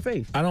in my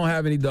face. I don't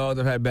have any dogs.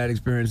 I've had bad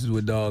experiences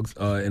with dogs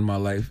in my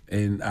life,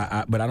 and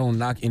but I don't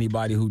knock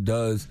anybody who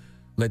does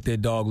let their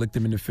dog lick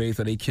them in the face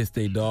or they kiss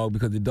their dog,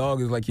 because the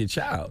dog is like your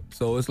child.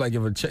 So it's like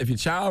if your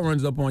child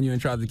runs up on you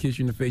and tries to kiss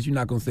you in the face, you're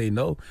not going to say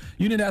no.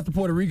 You didn't ask the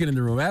Puerto Rican in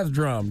the room. Ask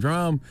Drum,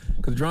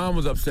 because Drum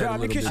was upset a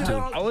little bit too.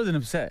 I wasn't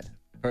upset,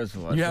 first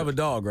of all. You have a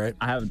dog, right?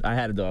 I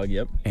had a dog,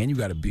 yep. And you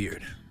got a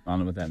beard. I don't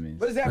know what that means.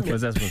 What does that mean?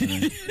 What's that supposed to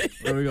mean?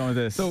 Where are we going with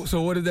this?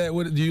 So what is that?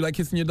 Do you like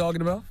kissing your dog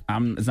in the mouth?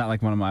 It's not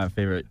like one of my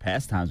favorite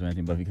pastimes or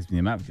anything, but if you kiss me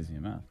in the mouth, you kiss me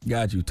in the mouth.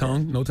 Got you.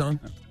 Tongue? No tongue?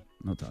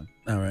 No tongue.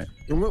 All right.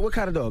 And what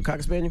kind of dog?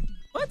 Cocker Spaniel?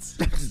 What?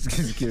 I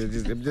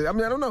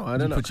don't know. I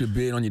don't know. Put your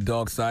beard on your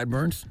dog's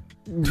sideburns?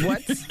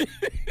 What?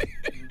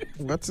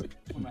 What's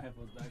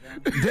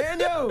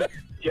Daniel?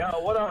 Yo,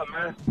 what up,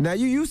 man? Now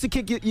you used to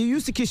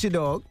kiss your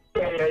dog.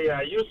 Yeah.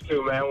 I used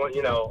to, man.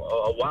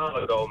 A while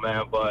ago,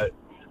 man. But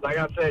like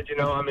I said,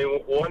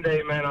 one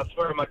day, man, I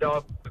swear my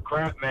dog was the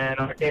crap, man.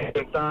 I came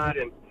inside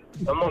and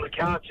I'm on the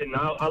couch and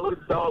I look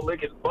at the dog lick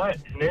his butt,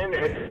 and then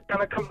it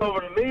kind of comes over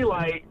to me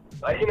like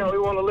he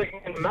want to lick me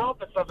in the mouth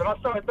and stuff. And I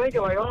started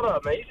thinking, like, hold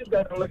up, man, you just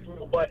got to lick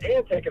my butt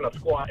and taking a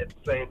squat at the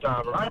same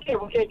time. We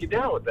can't get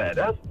down with that.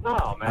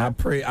 No, man. I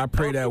pray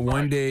that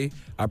one day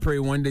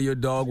your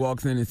dog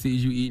walks in and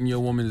sees you eating your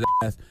woman's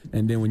ass,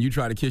 and then when you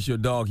try to kiss your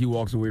dog, he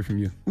walks away from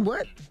you.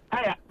 What?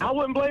 Hey, I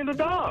wouldn't blame the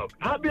dog.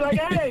 I'd be like,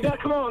 hey, now,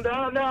 come on,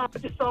 dog. Now, I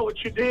just saw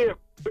what you did.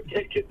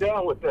 Get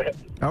down with that.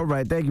 All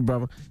right, thank you,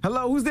 brother.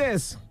 Hello, who's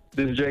this?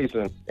 This is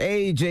Jason.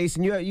 Hey,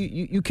 Jason,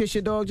 you kiss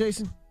your dog,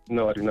 Jason?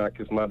 No, I do not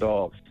kiss my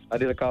dogs. I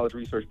did a college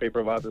research paper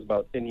about this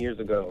about 10 years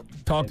ago.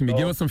 Talk to me.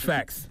 Give us some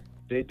facts.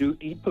 They do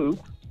eat poop,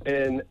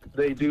 and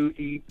they do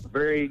eat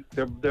they're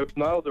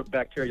not their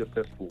bacterial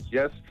cesspools.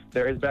 Yes,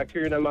 there is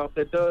bacteria in their mouth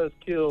that does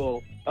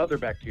kill other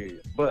bacteria,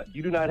 but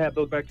you do not have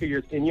those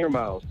bacteria in your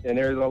mouth. And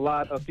there's a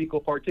lot of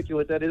fecal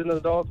particulate that is in the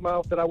dog's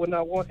mouth that I would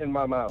not want in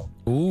my mouth.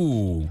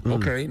 Ooh,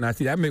 okay. Now,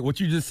 see, what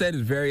you just said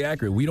is very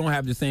accurate. We don't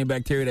have the same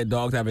bacteria that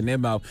dogs have in their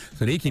mouth,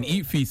 so they can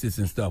eat feces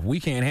and stuff.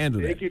 We can't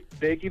handle that.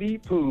 They can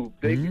eat poop.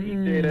 They can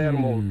eat dead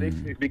animals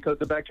because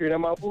the bacteria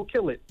in their mouth will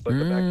kill it, but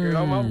the bacteria in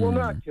their mouth will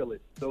not kill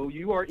it. So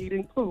you are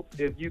eating poop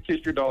if you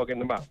kiss your dog in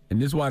the mouth.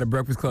 And this is why the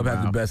Breakfast Club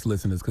has the best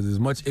listeners, because as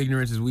much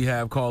ignorance as we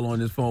have call on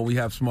this phone, we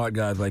have smart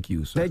guys like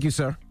you. So. Thank you,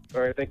 sir. All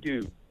right, thank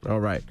you.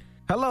 All right.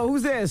 Hello,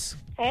 who's this?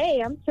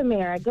 Hey, I'm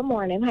Tamara. Good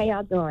morning. How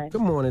y'all doing?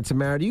 Good morning,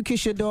 Tamara. Do you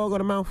kiss your dog on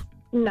the mouth?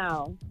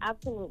 No,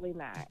 absolutely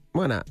not.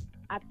 Why not?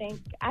 I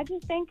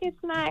just think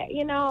it's not,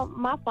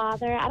 my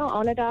father, I don't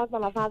own a dog,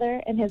 but my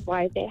father and his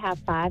wife, they have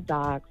 5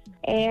 dogs.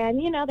 And,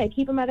 they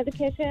keep them out of the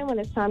kitchen when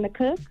it's time to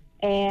cook.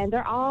 And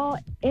they're all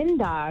in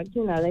dogs,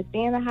 they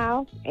stay in the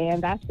house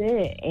and that's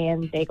it.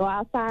 And they go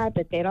outside,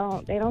 but they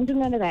don't do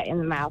none of that in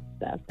the mouth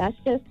stuff.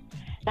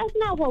 That's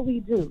not what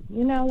we do.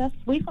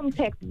 We from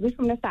Texas, we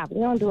from the South. We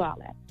don't do all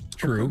that.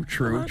 True.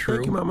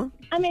 Thank you, Mama.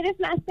 I mean, it's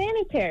not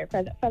sanitary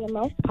for the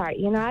most part.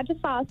 I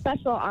just saw a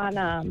special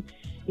on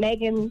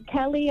Megyn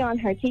Kelly on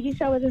her TV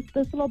show with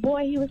this little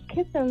boy. He was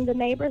kissing the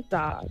neighbor's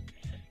dog.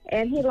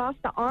 And he lost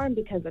the arm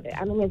because of it.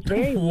 I mean, it's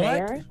very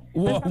rare.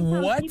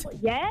 What?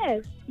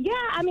 Yes. Yeah,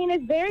 I mean,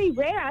 it's very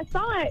rare. I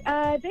saw it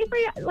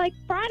like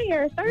Friday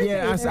or Thursday.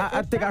 Yeah,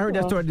 I think I heard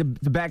that story.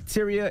 The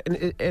bacteria,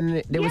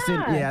 and they were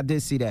saying, I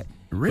did see that.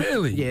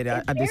 Really?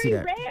 Yeah, I did see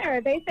that. It's very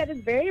rare. They said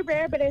it's very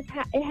rare, but it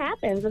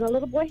happens. And the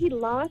little boy, he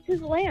lost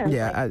his limb.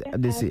 Yeah, I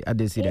did see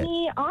that.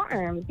 Any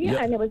arms.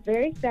 Yeah, and it was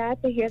very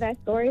sad to hear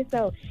that story.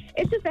 So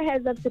it's just a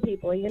heads up to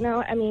people,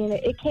 I mean,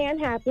 it can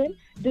happen.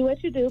 Do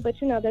what you do, but,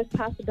 there's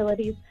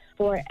possibilities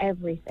for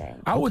everything.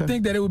 I would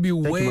think that it would be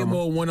way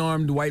more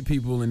one-armed white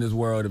people in this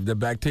world if the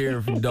bacteria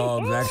from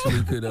dogs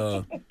actually could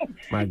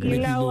make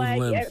you lose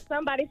limbs.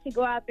 Somebody should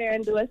go out there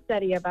and do a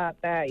study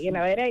about that.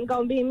 It ain't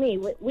going to be me.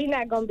 We're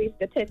not going to be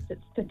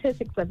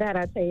statistics of that,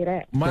 I tell you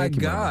that. My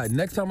God,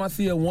 next time I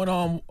see a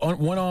one-armed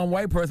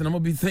white person, I'm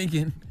going to be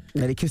thinking,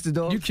 that he kissed the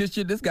dog?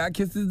 This guy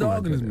kissed his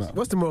dog in his mouth.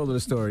 What's the moral of the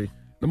story?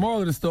 The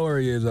moral of the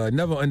story is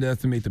never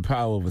underestimate the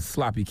power of a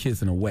sloppy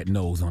kiss and a wet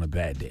nose on a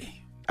bad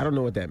day. I don't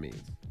know what that means.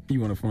 You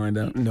want to find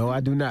out? No,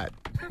 I do not.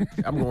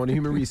 I'm going to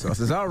human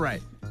resources. All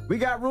right. We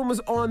got rumors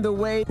on the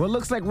way. Well,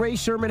 looks like Ray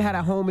Sherman had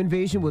a home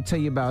invasion. We'll tell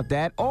you about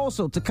that.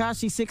 Also,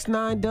 Tekashi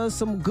 6ix9ine does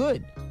some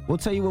good. We'll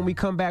tell you when we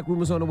come back.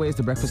 Rumors on the way. It's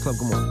The Breakfast Club.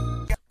 Good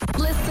morning.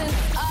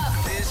 Listen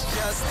up. This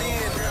just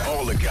in.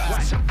 All the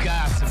gossip.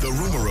 The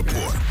Rumor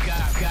Report.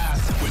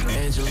 Gossip. With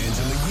Angela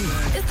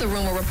Yee. It's The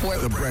Rumor Report.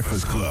 The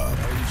Breakfast Club.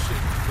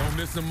 Don't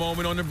miss a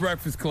moment on The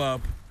Breakfast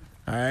Club.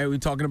 All right, we're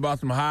talking about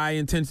some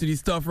high-intensity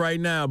stuff right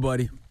now,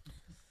 buddy.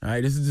 All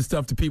right, this is the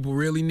stuff that people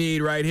really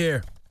need right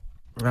here.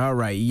 All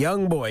right,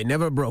 young boy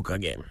never broke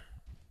again.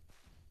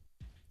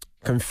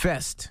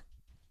 Confessed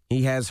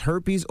he has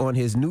herpes on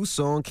his new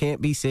song,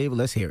 Can't Be Saved.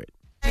 Let's hear it.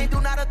 Ain't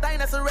do not a thing,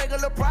 that's a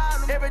regular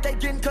problem. Every day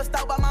getting cussed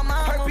out by my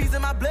mom. Herpes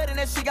in my blood and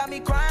that shit got me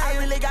crying. I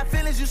really got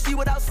feelings you see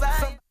without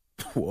outside.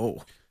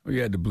 Whoa. We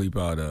had to bleep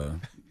out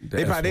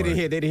they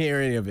didn't hear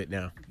any of it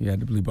now. You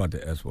had to bleep out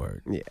the S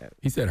word. Yeah.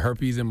 He said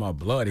herpes in my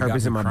blood.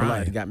 Herpes in my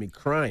blood. It got me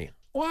crying.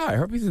 Why?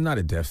 Herpes is not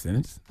a death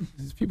sentence.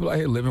 There's people out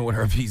here living with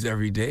herpes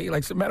every day.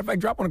 Like, as a matter of fact,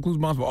 drop on the clues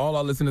bombs for all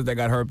our listeners that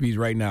got herpes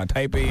right now.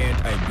 Type A and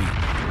type B.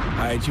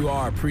 All right, you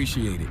are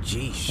appreciated.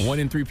 Jeez. 1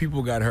 in 3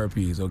 people got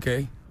herpes,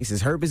 okay? He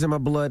says, herpes in my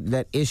blood,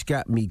 that ish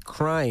got me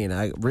crying.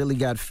 I really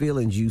got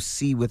feelings you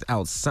see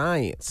without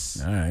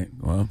science. All right,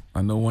 well,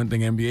 I know one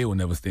thing NBA will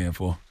never stand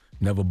for.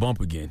 Never bump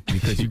again,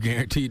 because you're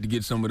guaranteed to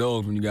get some of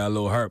those when you got a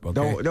little herp,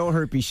 okay? Don't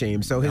herpes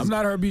shame. So I'm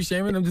not herpes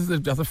shaming.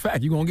 That's a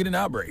fact. You're going to get an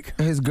outbreak.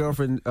 His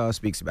girlfriend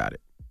speaks about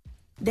it.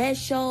 That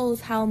shows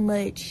how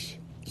much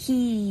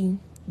he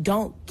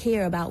don't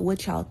care about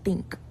what y'all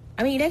think.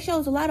 I mean, that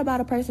shows a lot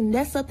about a person.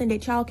 That's something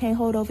that y'all can't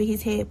hold over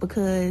his head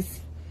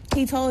because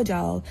he told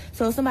y'all.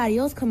 So if somebody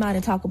else come out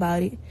and talk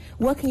about it,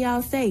 what can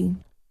y'all say?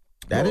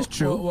 That is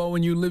true. Well,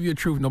 when you live your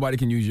truth, nobody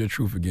can use your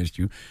truth against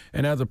you.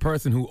 And as a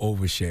person who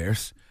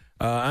overshares,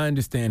 I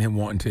understand him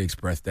wanting to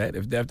express that.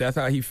 If that's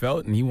how he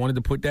felt and he wanted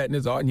to put that in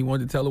his art and he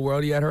wanted to tell the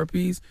world he had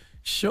herpes,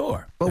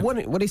 sure. But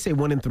what they say,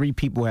 1 in 3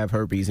 people have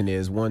herpes, and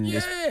there's one.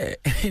 Yeah,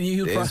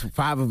 there's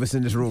 5 of us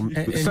in this room.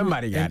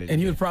 Somebody got it. And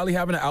he was probably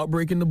having an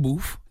outbreak in the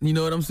booth. You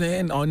know what I'm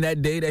saying? On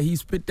that day that he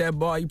spit that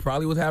bar, he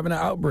probably was having an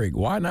outbreak.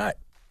 Why not?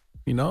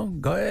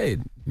 Go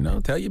ahead.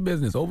 Tell your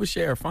business.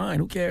 Overshare, fine.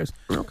 Who cares?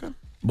 Okay.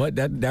 But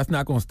that's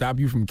not going to stop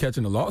you from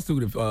catching a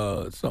lawsuit. It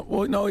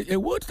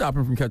would stop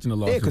him from catching a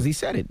lawsuit. Yeah, because he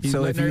said it.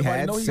 So if you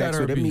had sex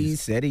with him, he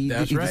said he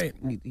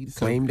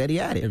claimed that he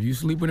had it. If you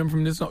sleep with him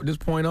from this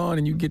point on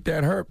and you get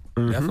that herp,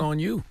 that's on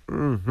you.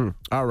 Mm-hmm.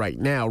 All right.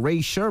 Now,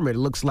 Ray Sherman, it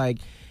looks like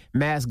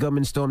mass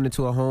gunmen stormed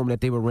into a home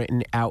that they were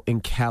renting out in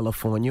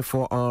California.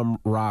 4 armed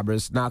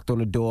robbers knocked on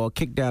the door,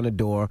 kicked down the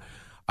door.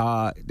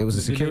 There was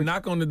a security. Did they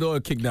knock on the door or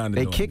kick down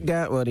the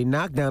door? They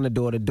knocked down the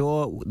door.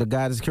 The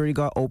guy, the security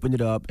guard, opened it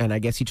up, and I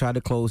guess he tried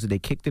to close it. They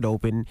kicked it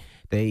open.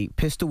 They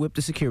pistol whipped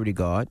the security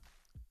guard.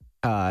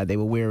 They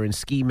were wearing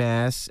ski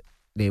masks.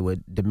 They were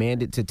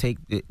demanded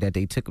that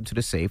they took them to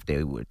the safe.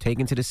 They were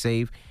taken to the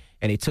safe,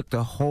 and they took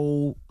the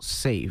whole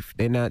safe.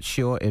 They're not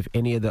sure if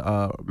any of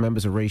the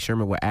members of Ray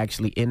Sherman were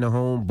actually in the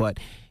home, but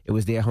it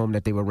was their home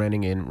that they were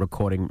renting and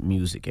recording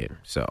music in.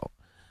 So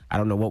I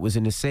don't know what was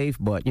in the safe,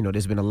 but,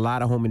 there's been a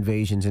lot of home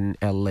invasions in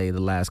L.A.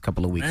 the last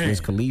couple of weeks. Man. Wiz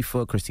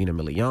Khalifa, Christina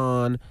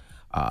Milian,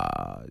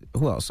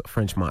 who else?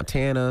 French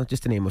Montana,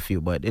 just to name a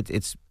few. But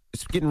it's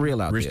getting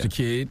real out there.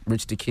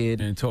 Rich the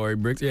Kid. And Tory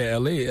Bricks. Yeah,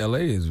 L.A.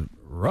 is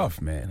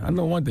rough, man. I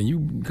know one thing.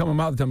 You come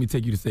out and tell me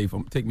take you to the safe.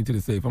 Take me to the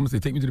safe. I'm going to say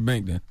take me to the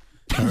bank then.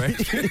 All right?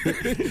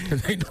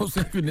 Because ain't no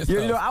safe in this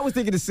house. I was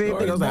thinking the same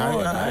thing. I was like,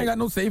 I ain't got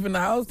no safe in the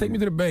house. Take me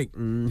to the bank.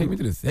 Mm-hmm. Take me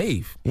to the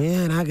safe. Yeah,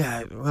 and I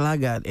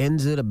got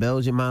Enza, the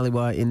Belgian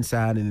Mollywood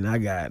inside, and I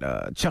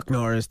got Chuck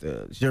Norris,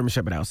 the German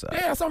Shepherd outside.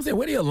 Yeah, that's what I'm saying.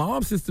 Where the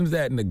alarm systems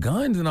at and the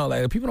guns and all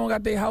that? People don't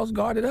got their house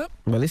guarded up?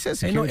 Well, it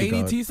says ain't no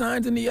security ADT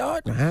signs in the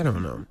yard? I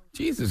don't know.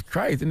 Jesus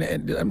Christ.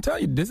 And I'm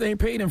telling you, this ain't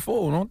paid in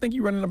full. Don't think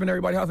you running up in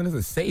everybody's house and it's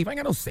a safe. I ain't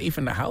got no safe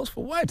in the house.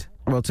 For what?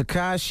 Well,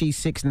 Tekashi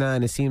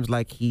 6ix9ine, it seems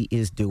like he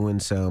is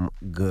doing some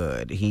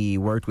good. He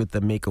worked with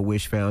the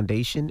Make-A-Wish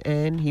Foundation,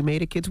 and he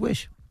made a kid's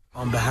wish.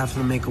 On behalf of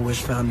the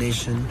Make-A-Wish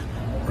Foundation,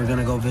 we're going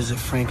to go visit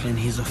Franklin.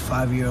 He's a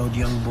 5-year-old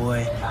young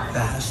boy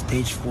that has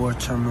stage 4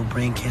 terminal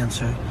brain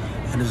cancer,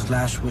 and his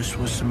last wish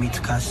was to meet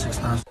Tekashi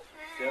 6ix9ine.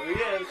 There he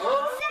is.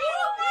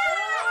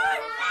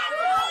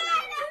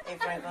 Hey,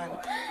 Franklin.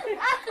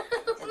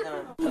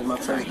 That's my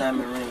first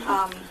diamond ring.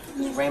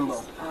 It's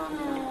rainbow.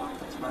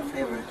 It's my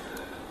favorite.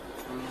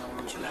 I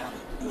want you to have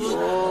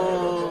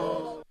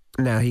it.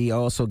 Now, he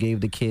also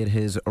gave the kid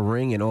his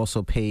ring and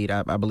also paid,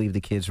 I believe,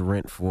 the kid's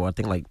rent for, I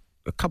think, like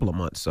a couple of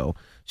months. So,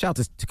 shout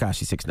out to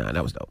Tekashi 6ix9ine.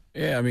 That was dope.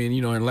 Yeah, I mean,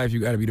 in life, you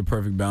got to be the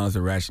perfect balance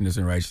of rationalness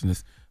and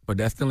righteousness. But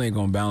that still ain't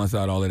going to balance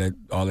out all of that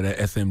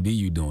SMD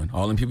you doing.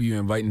 All them people you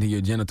inviting to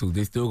your genitals,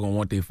 they still going to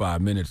want their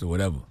 5 minutes or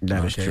whatever.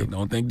 That is true.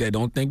 Don't think that,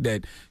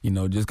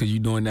 just because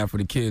you're doing that for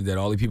the kids, that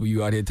all the people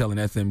you out here telling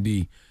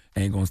SMD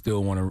ain't going to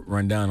still want to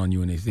run down on you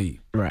when they see you.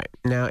 Right.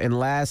 Now, and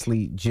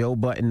lastly, Joe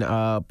Budden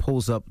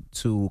pulls up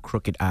to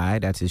Crooked Eye.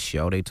 That's his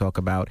show. They talk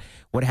about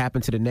what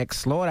happened to the next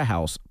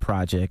Slaughterhouse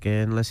project,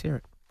 and let's hear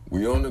it.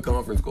 We on the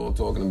conference call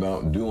talking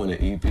about doing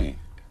an EP,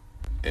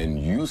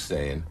 and you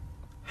saying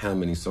how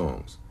many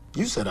songs.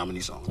 You said how many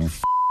songs? You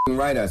f***ing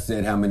right, I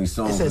said how many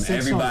songs. It said And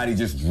 6 everybody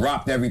songs. just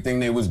dropped everything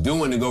they was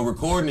doing to go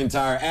record an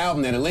entire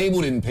album that a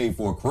label didn't pay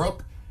for,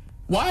 crook.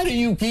 Why do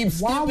you keep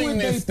Why skipping would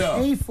they this stuff?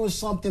 pay for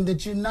something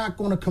that you're not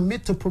going to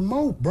commit to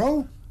promote,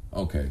 bro?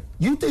 Okay.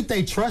 You think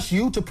they trust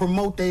you to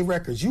promote their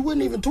records? You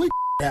wouldn't even tweet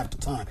half the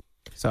time.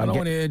 So I don't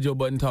want to hear Joe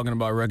Budden talking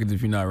about records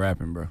if you're not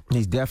rapping, bro.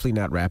 He's definitely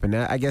not rapping.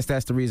 I guess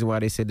that's the reason why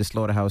they said the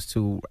Slaughterhouse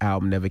 2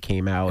 album never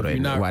came out,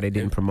 and why they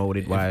didn't promote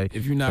it, why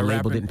if you're not the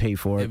label rapping, didn't pay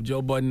for it. If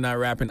Joe Budden not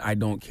rapping, I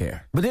don't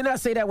care. But didn't I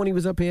say that when he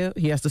was up here?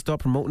 He has to start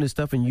promoting his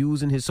stuff and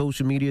using his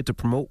social media to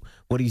promote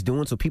what he's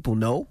doing so people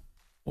know.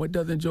 What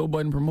doesn't Joe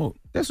Budden promote?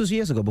 This was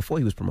years ago before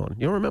he was promoting.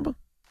 You don't remember?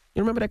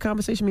 You remember that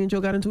conversation me and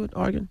Joe got into it,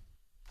 arguing?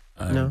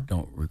 I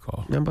don't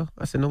recall. Remember?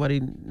 I said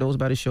nobody knows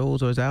about his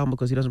shows or his album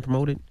because he doesn't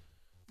promote it.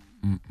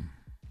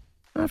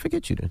 I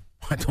forget you then.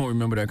 I don't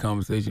remember that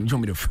conversation. You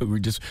want me to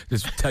just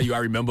tell you I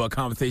remember a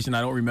conversation I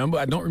don't remember?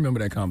 I don't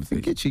remember that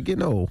conversation. Forget you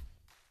getting old.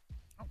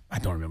 I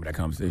don't remember that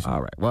conversation.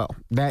 All right. Well,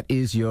 that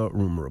is your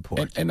rumor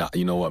report. And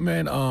you know what,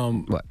 man?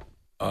 What?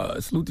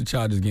 Salute to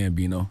Childish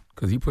Gambino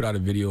because he put out a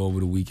video over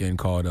the weekend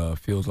called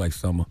 "Feels Like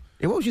Summer."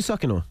 Hey, what was you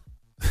sucking on?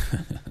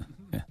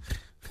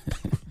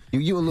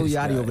 You and Lil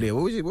Yachty over there.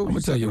 What was you? I'm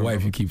gonna tell your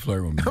wife you keep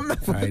flirting with me.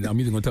 All right, I'm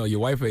either gonna tell your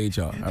wife or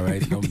HR. All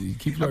right,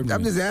 keep flirting. with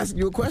I'm me. just asking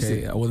you a question.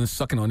 Okay, I wasn't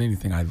sucking on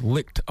anything. I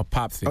licked a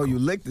popsicle. Oh, you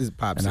licked this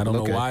popsicle. And I don't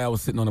Okay. know why I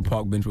was sitting on a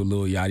park bench with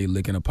Lil Yachty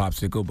licking a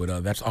popsicle,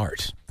 but that's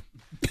art.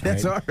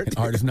 That's right? art. And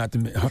art is not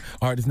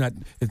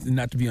it's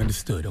not to be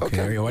understood. Okay,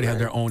 everybody has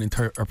their own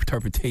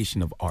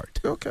interpretation of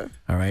art. Okay,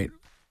 all right.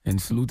 And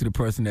salute to the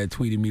person that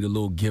tweeted me the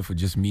little gif of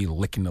just me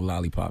licking the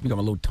lollipop. You got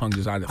my little tongue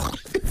just out of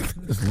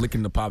just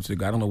licking the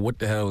popsicle. I don't know what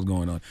the hell was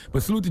going on.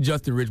 But salute to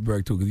Justin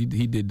Richburg, too, because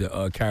he did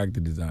the character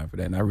design for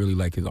that, and I really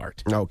like his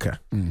art. Okay.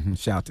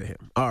 Shout to him.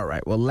 All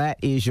right. Well, that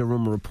is your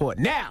rumor report.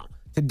 Now,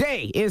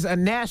 today is a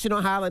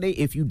national holiday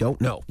if you don't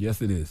know.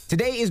 Yes, it is.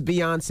 Today is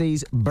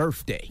Beyonce's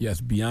birthday.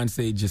 Yes,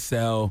 Beyonce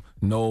Giselle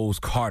Knowles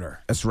Carter.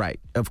 That's right.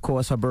 Of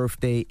course, her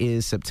birthday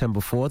is September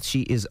 4th.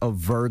 She is a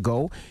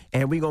Virgo.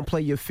 And we're going to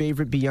play your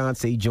favorite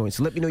Beyonce joint.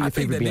 So let me know your I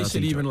think favorite that Beyonce they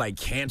should joint. even like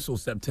cancel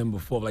September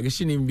 4th. Like it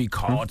shouldn't even be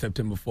called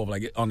September 4th.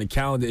 Like on the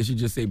calendar, it should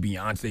just say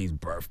Beyonce's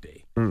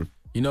birthday. You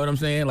know what I'm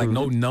saying? Like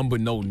no number,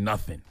 no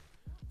nothing.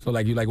 So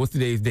like what's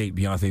today's date?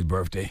 Beyonce's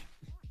birthday.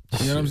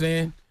 You know what I'm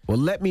saying? Well,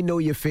 let me know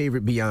your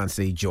favorite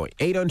Beyonce joint.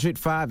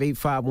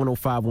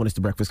 800-585-1051 is the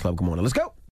Breakfast Club. Good morning. Let's go.